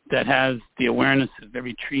that has the awareness of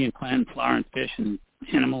every tree and plant and flower and fish and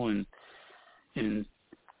animal and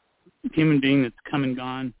human being that's come and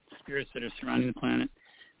gone, spirits that are surrounding the planet.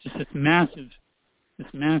 Just this massive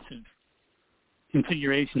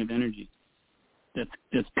configuration of energy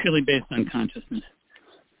that's purely based on consciousness,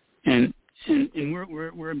 and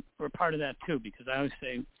we're part of that too, because I always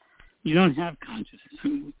say you don't have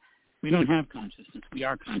consciousness. We don't have consciousness. We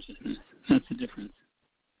are consciousness. That's the difference.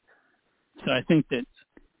 So I think that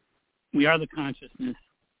we are the consciousness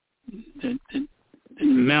that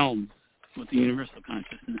melds with the universal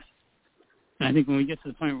consciousness. And I think when we get to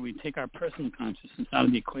the point where we take our personal consciousness out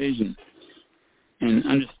of the equation and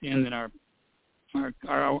understand that our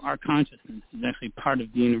consciousness is actually part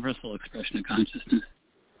of the universal expression of consciousness,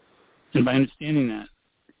 and by understanding that,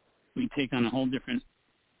 we take on a whole different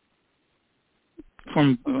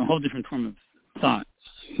form of thought.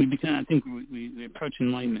 I think we approach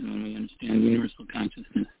enlightenment when we understand universal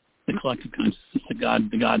consciousness, the collective consciousness, the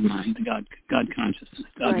God mind, the God consciousness,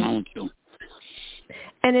 God molecule.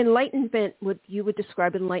 And enlightenment, you would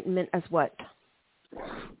describe enlightenment as what?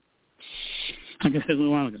 like I said a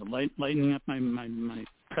little while ago, lightening up my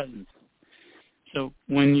presence. So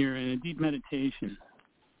when you're in a deep meditation,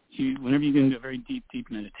 whenever you get into a very deep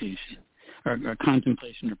meditation or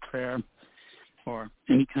contemplation or prayer or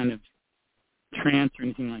any kind of trance or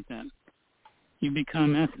anything like that, you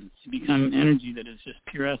become essence. You become energy that is just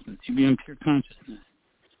pure essence. You become pure consciousness.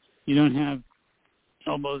 You don't have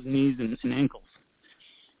elbows, knees, and ankles.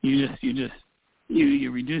 You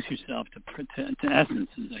reduce yourself to essence,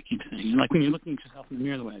 as I keep saying. Like when you're looking at yourself in the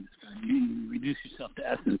mirror, the way I described, you reduce yourself to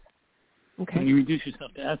essence. Okay. When you reduce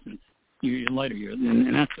yourself to essence, you're lighter.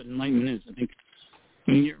 And that's what enlightenment is. I think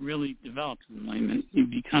when you get really developed in enlightenment, you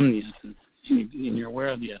become the essence, and you're aware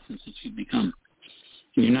of the essence that you become.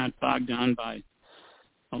 And you're not bogged down by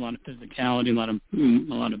a lot of physicality, a lot of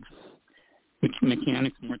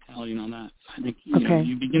mechanics, mortality, and all that. I think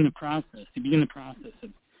you begin the process. You begin the process of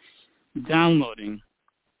downloading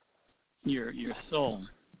your soul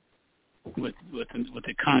with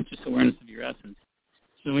the conscious awareness of your essence.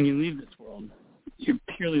 So when you leave this world, you're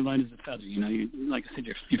purely light as a feather. You like I said,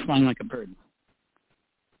 you're flying like a bird.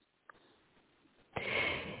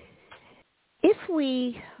 If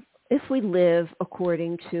we live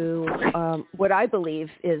according to what I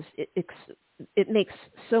believe is, it makes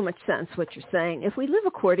so much sense what you're saying. If we live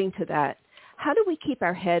according to that, how do we keep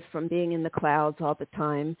our head from being in the clouds all the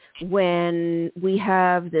time when we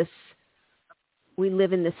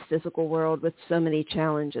live in this physical world with so many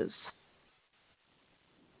challenges?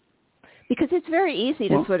 Because it's very easy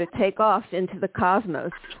to sort of take off into the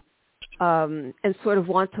cosmos and sort of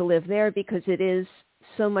want to live there because it is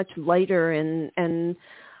so much lighter and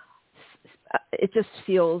it just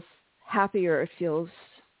feels happier. It feels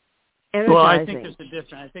energizing. Well, I think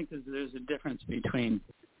there's a difference between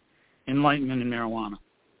enlightenment and marijuana.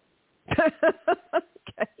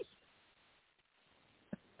 Okay.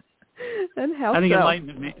 And how I think so?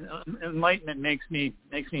 enlightenment makes me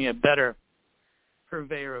a better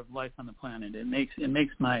purveyor of life on the planet. It makes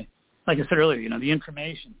my, like I said earlier, the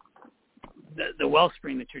information, the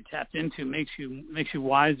wellspring that you're tapped into makes you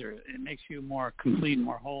wiser. It makes you more complete,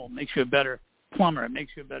 more whole. It makes you a better plumber. It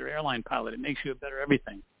makes you a better airline pilot. It makes you a better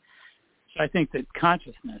everything. So I think that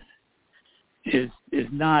consciousness is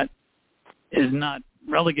not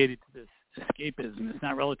relegated to this escapism. It's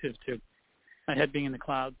not relative to my head being in the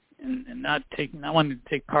clouds and not wanting to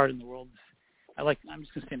take part in the world. I'm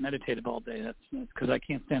just going to stay meditative all day. That's because I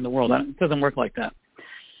can't stand the world. It doesn't work like that.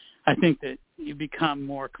 I think that you become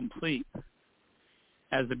more complete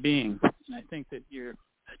as a being. And I think that your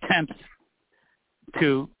attempts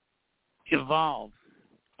to evolve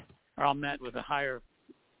are all met with a higher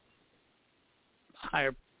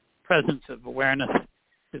presence of awareness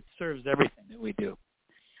that serves everything that we do.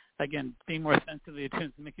 Again, being more sensitively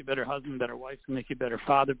attuned can make you a better husband, better wife, can make you a better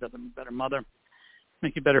father, better mother,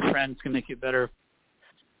 make you better friends, can make you a better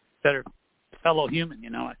fellow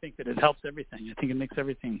human. I think that it helps everything. I think it makes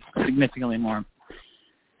everything significantly more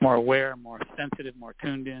aware, more sensitive, more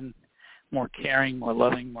tuned in, more caring, more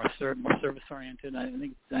loving, more service oriented. I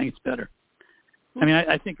think it's better. I mean,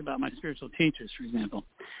 I think about my spiritual teachers, for example,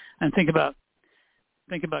 and think about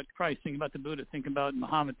Christ, think about the Buddha, think about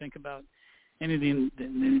Muhammad, think about any of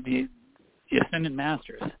the ascended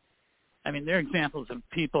masters. I mean, they're examples of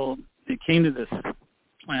people that came to this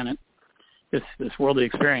planet, this worldly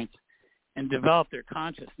experience, and developed their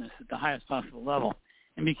consciousness at the highest possible level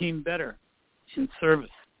and became better in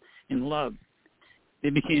service, in love.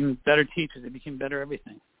 They became better teachers. They became better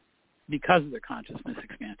everything because of their consciousness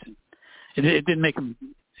expansion. It didn't make them.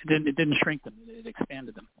 It didn't shrink them. It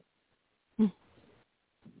expanded them.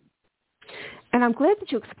 And I'm glad that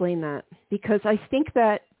you explained that, because I think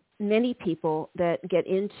that many people that get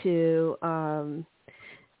into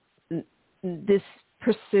this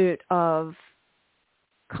pursuit of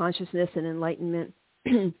consciousness and enlightenment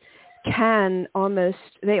they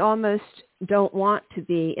almost don't want to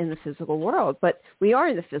be in the physical world, but we are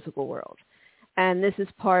in the physical world. And this is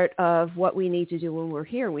part of what we need to do when we're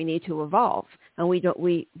here. We need to evolve, and we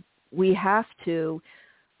have to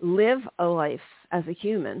live a life as a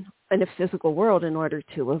human in a physical world in order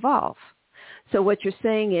to evolve. So what you're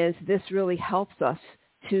saying is this really helps us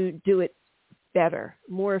to do it better,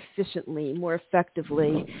 more efficiently, more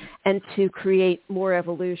effectively, and to create more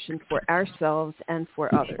evolution for ourselves and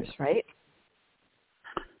for others, right?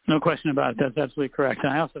 No question about it. That's absolutely correct.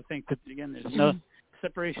 And I also think that, again, there's no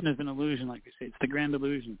separation is an illusion, like you say. It's the grand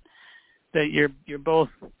illusion that you're both,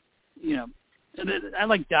 I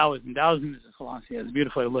like Taoism. Taoism is a philosophy. It's a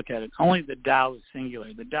beautiful way to look at it. Only the Tao is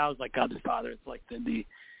singular. The Tao is like God the Father. It's like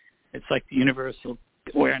it's like the universal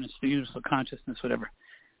awareness, the universal consciousness, whatever.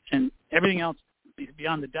 And everything else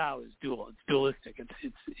beyond the Tao is dual. It's dualistic.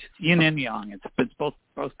 It's yin and yang. It's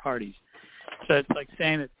both parties. So it's like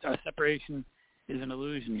saying that our separation is an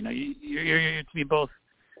illusion. You're to be both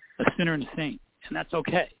a sinner and a saint, and that's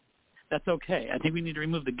okay. That's okay. I think we need to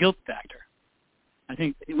remove the guilt factor. I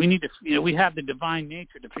think we need to, we have the divine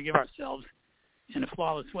nature to forgive ourselves in a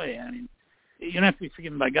flawless way. I mean, you don't have to be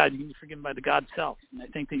forgiven by God. You can be forgiven by the God self. And I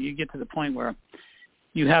think that you get to the point where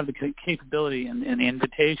you have the capability and the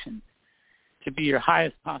invitation to be your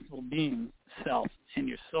highest possible being self in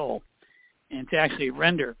your soul, and to actually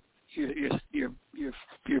render your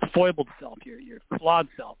foibled self, your flawed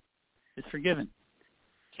self, is forgiven.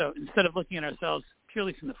 So instead of looking at ourselves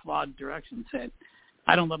purely from the flawed direction, say,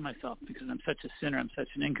 I don't love myself because I'm such a sinner, I'm such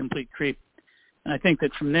an incomplete creep. And I think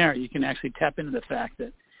that from there you can actually tap into the fact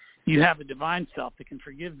that you have a divine self that can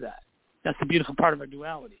forgive that. That's the beautiful part of our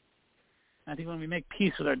duality. And I think when we make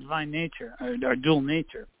peace with our divine nature, our dual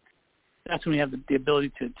nature, that's when we have the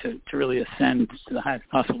ability to really ascend to the highest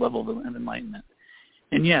possible level of enlightenment.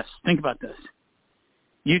 And yes, think about this.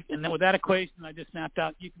 And then with that equation I just mapped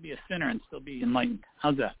out, you can be a sinner and still be enlightened.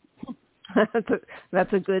 How's that?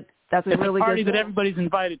 That's a really good party that everybody's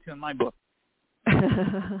invited to in my book.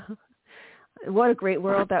 What a great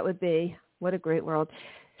world that would be. What a great world.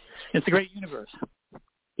 It's a great universe.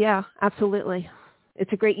 Yeah, absolutely.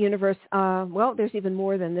 It's a great universe. Well, there's even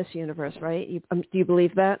more than this universe, right? Do you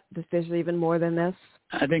believe that there's even more than this?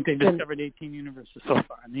 I think they've discovered 18 universes so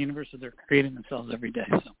far, and the universes are creating themselves every day.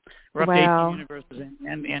 So we're up to 18 universes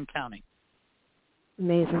and counting.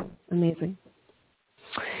 Amazing. Let's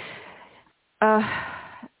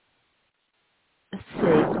see.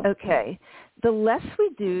 Okay. The less we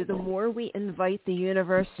do, the more we invite the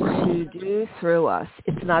universe to do through us.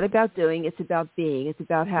 It's not about doing, it's about being. It's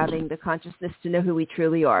about having the consciousness to know who we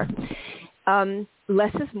truly are.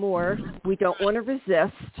 Less is more. We don't want to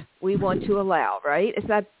resist. We want to allow, right? Is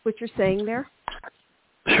that what you're saying there?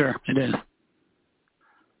 Sure, it is.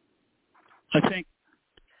 I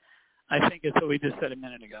think it's what we just said a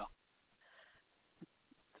minute ago.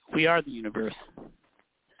 We are the universe.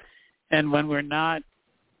 And when we're not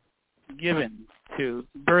given to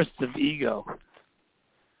bursts of ego,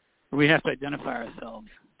 we have to identify ourselves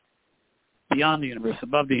beyond the universe,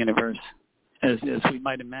 above the universe, as we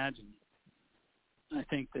might imagine. I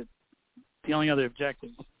think that the only other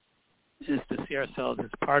objective is to see ourselves as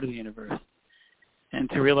part of the universe and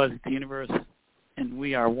to realize that the universe and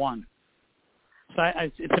we are one. So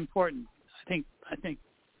it's important. I think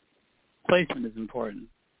placement is important,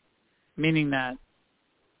 meaning that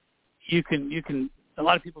you can. A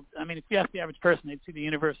lot of people. I mean, if you ask the average person, they'd see the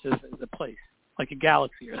universe as a place, like a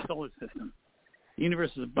galaxy or a solar system. The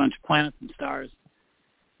universe is a bunch of planets and stars,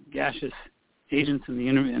 gaseous agents in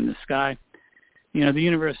the sky. The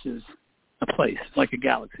universe is a place, like a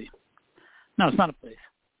galaxy. No, it's not a place.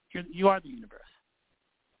 You are the universe.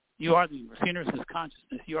 You are the universe. The universe is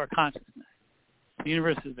consciousness. You are consciousness. The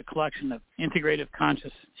universe is a collection of integrative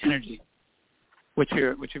conscious energy, which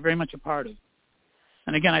you're very much a part of.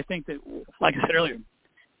 And again, I think that, like I said earlier,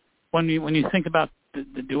 when you think about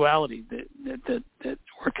the duality that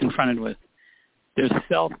we're confronted with, there's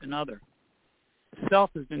self and other. Self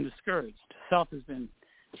has been discouraged. Self has been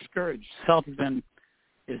scourged. Self has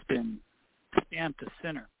been stamped as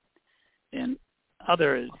sinner, and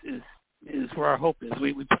other is where our hope is.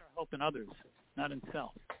 We put our hope in others, not in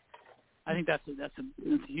self. I think that's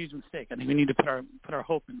a huge mistake. I think we need to put our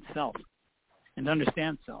hope in self, and to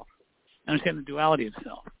understand self, understand the duality of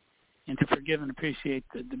self, and to forgive and appreciate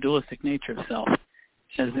the dualistic nature of self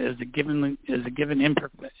as a given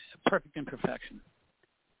perfect imperfection.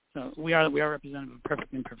 So we are representative of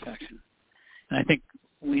perfect imperfection, and I think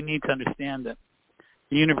we need to understand that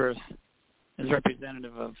the universe is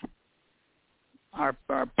representative of our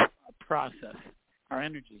process, our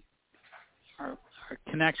energy, our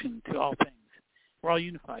connection to all things. We're all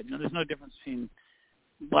unified. There's no difference between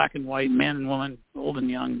black and white, man and woman, old and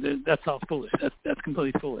young. That's all foolish. That's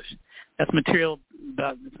completely foolish. That's material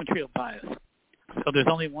bias. So there's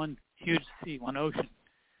only one huge sea, one ocean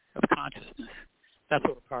of consciousness. That's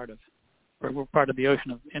what we're part of. We're part of the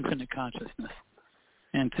ocean of infinite consciousness.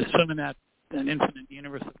 And to swim in that infinite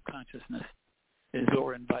universe of consciousness is what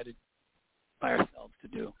we're invited by ourselves to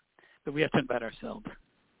do. But we have to invite ourselves.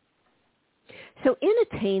 So in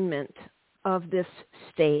attainment of this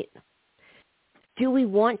state, do we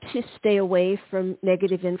want to stay away from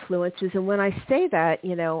negative influences? And when I say that,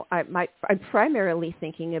 I'm primarily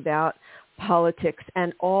thinking about politics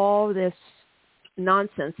and all this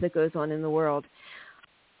nonsense that goes on in the world.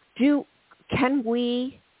 Can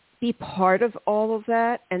we be part of all of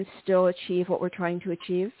that and still achieve what we're trying to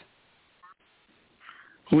achieve?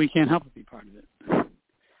 We can't help but be part of it.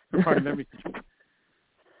 We're part of everything.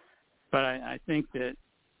 But I think that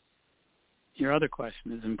your other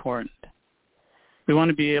question is important. We want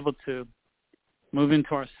to be able to move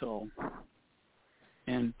into our soul.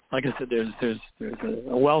 And like I said, there's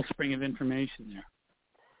a wellspring of information there.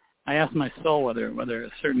 I ask my soul whether a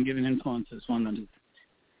certain given influence is one that is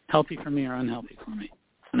healthy for me or unhealthy for me.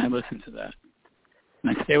 And I listen to that.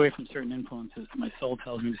 And I stay away from certain influences my soul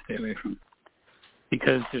tells me to stay away from.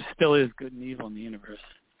 Because there still is good and evil in the universe.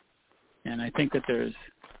 And I think that there's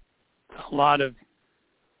a lot of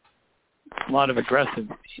aggressive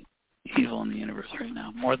evil in the universe right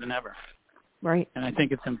now, more than ever. Right. And I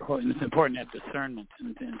think it's important. It's important to have discernment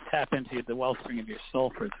and tap into the wellspring of your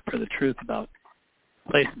soul for the truth about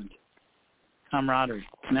placement, camaraderie,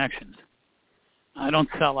 connections. I don't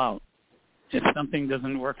sell out. If something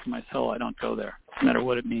doesn't work for my soul, I don't go there, no matter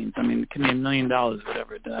what it means. I mean, it can be $1 million,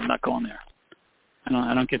 whatever. I'm not going there.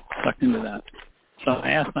 I don't get sucked into that. So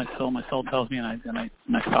I ask my soul. My soul tells me, and I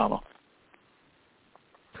follow.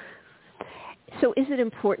 So is it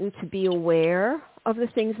important to be aware of the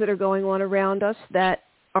things that are going on around us that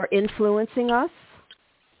are influencing us?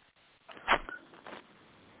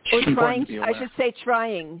 Or trying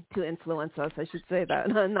to influence us. I should say that.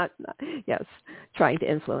 not yes, trying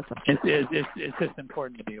to influence us. It's just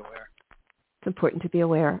important to be aware. It's important to be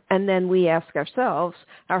aware. And then we ask ourselves,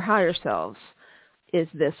 our higher selves, is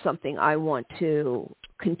this something I want to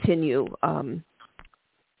continue,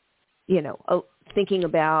 thinking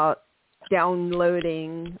about,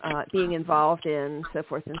 downloading, being involved in, so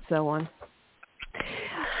forth and so on.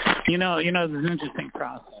 There's an interesting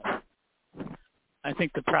process. I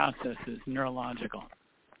think the process is neurological.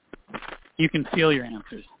 You can feel your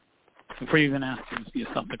answers before you even ask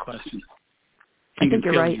yourself the question. I think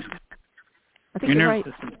you're right. Your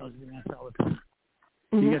nervous system tells you the answer all the time.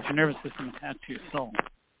 Mm-hmm. You got your nervous system attached to your soul.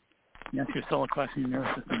 You ask your soul a question, your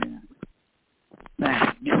nervous system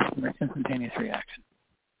answers. It's instantaneous reaction.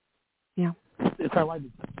 Yeah. It's our life.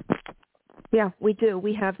 Yeah, we do.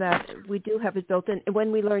 We have that. We do have it built in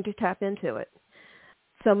when we learn to tap into it.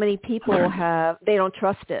 So many people they don't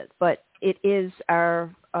trust it, but it is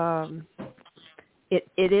our, it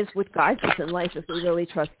is what guides us in life if we really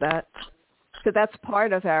trust that. So that's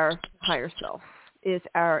part of our higher self, is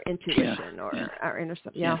our intuition our inner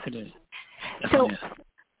self. Yeah. Yes, it is. Definitely so,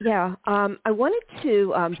 yeah, I wanted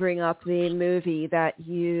to bring up the movie that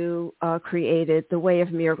you created, The Way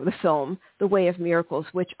of Miracles, the film, The Way of Miracles,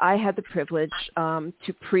 which I had the privilege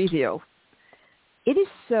to preview. It is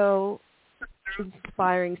so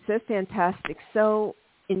inspiring, so fantastic, so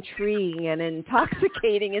intriguing and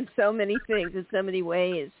intoxicating in so many things, in so many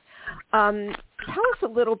ways. Tell us a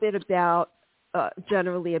little bit about,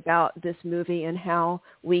 generally about this movie and how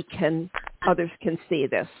others can see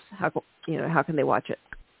this. How can they watch it?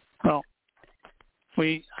 Well,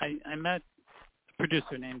 I met a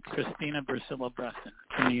producer named Christina Bresson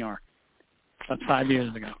from New York about 5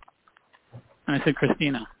 years ago. And I said,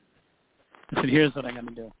 Christina, here's what I got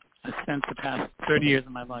to do. I spent the past 30 years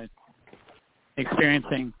of my life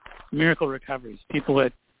experiencing miracle recoveries, people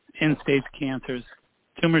with end-stage cancers,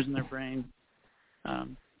 tumors in their brain,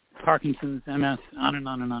 Parkinson's, MS, on and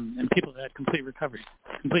on and on, and people that had complete recoveries.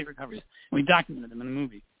 And we documented them in the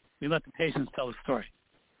movie. We let the patients tell the story.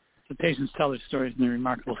 The patients tell their stories, and they're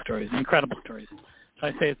remarkable stories, incredible stories. So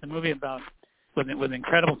I say it's a movie with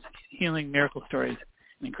incredible healing miracle stories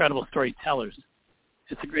and incredible storytellers.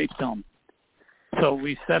 It's a great film. So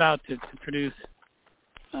we set out to produce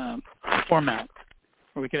a format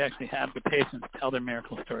where we could actually have the patients tell their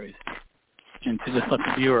miracle stories and to just let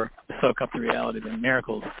the viewer soak up the reality that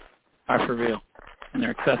miracles are for real and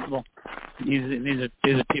they're accessible. And these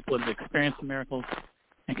are people that have experienced miracles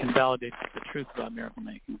and can validate the truth about miracle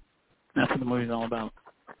making. And that's what the movie's all about.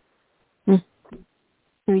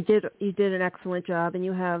 You did an excellent job, and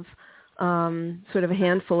you have sort of a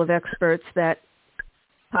handful of experts that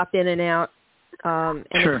pop in and out and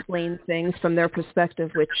explain things from their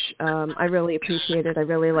perspective, which I really appreciated. I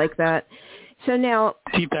really like that. So now,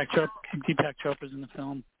 Deepak Chopra's in the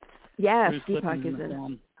film. Yes, Bruce Deepak is in the in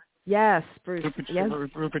film. it. Yes, Bruce.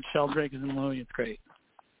 Rupert Sheldrake is in the movie. It's great.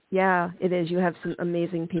 Yeah, it is. You have some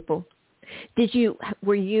amazing people.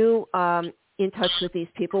 Were you in touch with these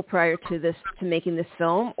people prior to making this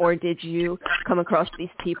film, or did you come across these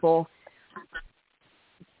people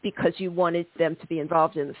because you wanted them to be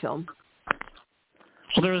involved in the film?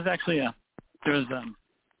 Well, there was actually an expo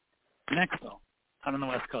out on the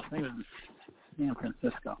West Coast. I think it was in San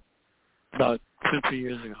Francisco about 2-3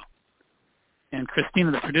 years ago. And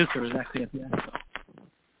Christina, the producer, was actually at the expo.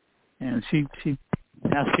 And she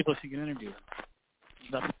asked people if she could interview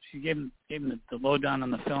them. She gave them the lowdown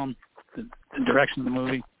on the film, the direction of the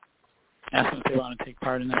movie, asked them if they wanted to take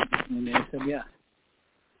part in it, and they said yes.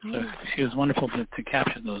 So she was wonderful to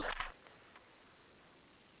capture those.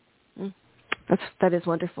 That is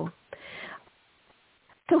wonderful.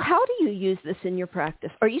 So how do you use this in your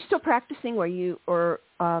practice? Are you still practicing, or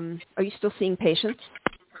are you still seeing patients?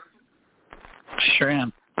 Sure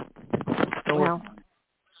am. Still working.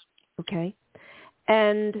 Okay.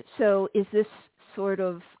 And so is this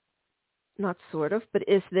but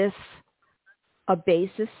is this a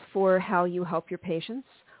basis for how you help your patients,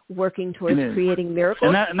 working towards creating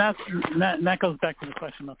miracles? And that goes back to the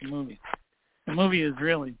question about the movie. The movie is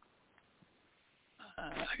really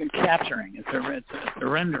capturing. It's a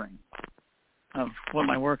rendering of what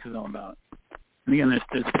my work is all about. And again,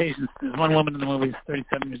 there's patients. There's one woman in the movie who's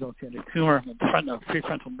 37 years old. She had a tumor, a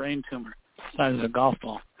prefrontal brain tumor, the size of a golf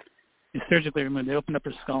ball. They surgically removed. They opened up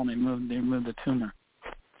her skull and they removed the tumor.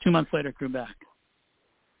 2 months later, it grew back.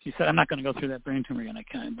 She said, "I'm not going to go through that brain tumor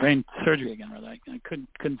again. Brain surgery again, rather. I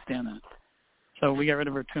couldn't stand that." So we got rid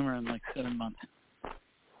of her tumor in like 7 months,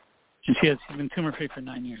 and she's been tumor-free for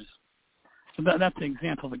 9 years. So that's an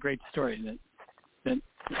example of a great story that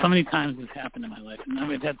so many times has happened in my life. And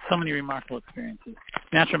I've had so many remarkable experiences.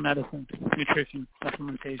 Natural medicine, nutrition,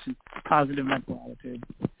 supplementation, positive mental attitude,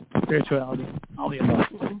 spirituality, all the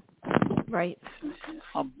above. Right.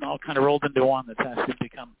 All kind of rolled into one that's actually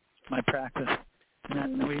become my practice.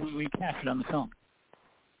 And we captured on the film.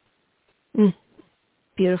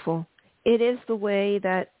 Beautiful. It is the way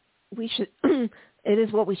that we should, it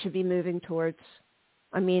is what we should be moving towards.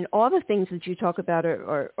 I mean, all the things that you talk about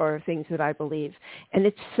are things that I believe. And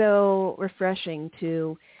it's so refreshing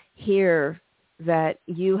to hear that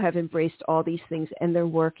you have embraced all these things and they're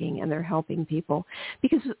working and they're helping people.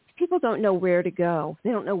 Because people don't know where to go.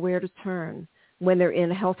 They don't know where to turn when they're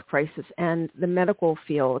in a health crisis. And the medical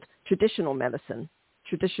field, traditional medicine,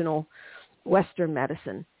 traditional Western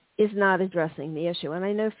medicine, is not addressing the issue. And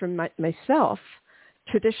I know from myself,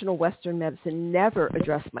 traditional Western medicine never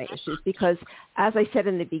addressed my issues because, as I said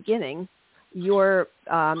in the beginning,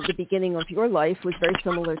 the beginning of your life was very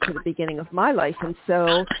similar to the beginning of my life. And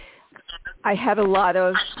so I had a lot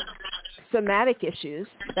of somatic issues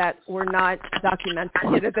that were not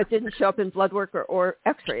documented, that didn't show up in blood work or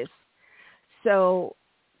x-rays. So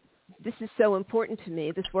this is so important to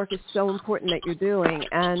me. This work is so important that you're doing.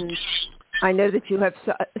 And I know that you have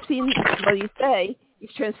seen, well, you say,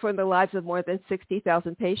 you've transformed the lives of more than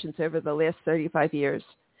 60,000 patients over the last 35 years.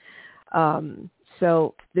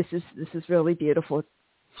 So this is really beautiful.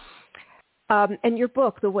 And your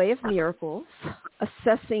book, The Way of Miracles,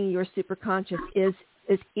 Assessing Your Superconscious, is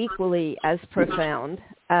equally as profound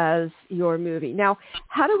as your movie. Now,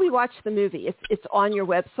 how do we watch the movie? It's on your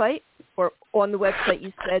website, or on the website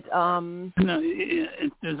you said? No,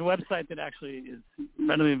 there's a website that actually is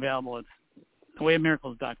readily available. It's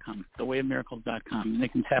thewayofmiracles.com. Thewayofmiracles.com. And they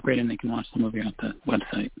can tap right in. They can watch the movie on the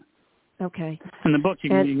website. Okay. And the book, you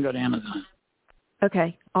can go to Amazon.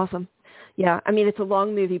 Okay, awesome. Yeah, I mean, it's a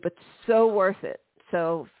long movie, but so worth it.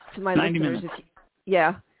 So to my 90 listeners,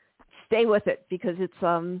 minutes. Stay with it because it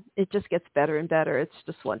just gets better and better. It's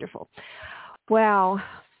just wonderful. Wow.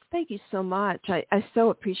 Thank you so much. I so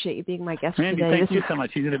appreciate you being my guest Randy, today. Thank you so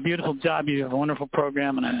much. You did a beautiful job. You have a wonderful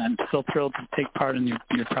program, and I'm so thrilled to take part in your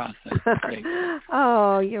process. It's great.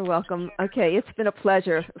 Oh, you're welcome. Okay, it's been a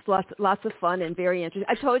pleasure. It's lots of fun and very interesting.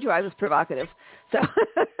 I told you I was provocative, so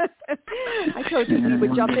I told you we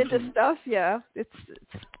would jump into stuff. Yeah,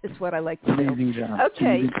 it's what I like to do. Amazing job.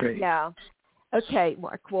 Okay, great. Yeah. Okay,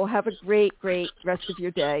 Mark. Well, have a great rest of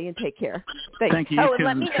your day and take care. Thanks. Thank you. Oh,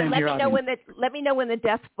 and let me know when the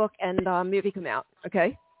death book and movie come out.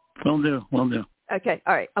 Okay. Will do. Okay.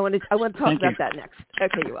 All right. I want to talk about that next.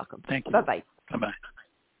 Okay. You're welcome. Thank you. Bye-bye. Bye-bye.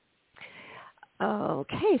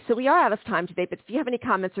 Okay, so we are out of time today, but if you have any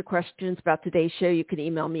comments or questions about today's show, you can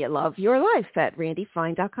email me at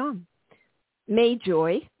loveyourlife@randyfine.com. May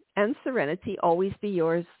joy and serenity always be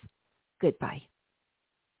yours. Goodbye.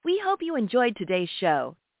 We hope you enjoyed today's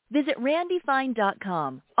show. Visit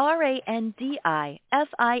randyfine.com,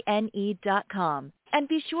 RANDIFINE.com, and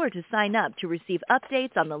be sure to sign up to receive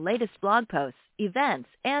updates on the latest blog posts, events,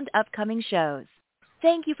 and upcoming shows.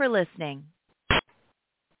 Thank you for listening.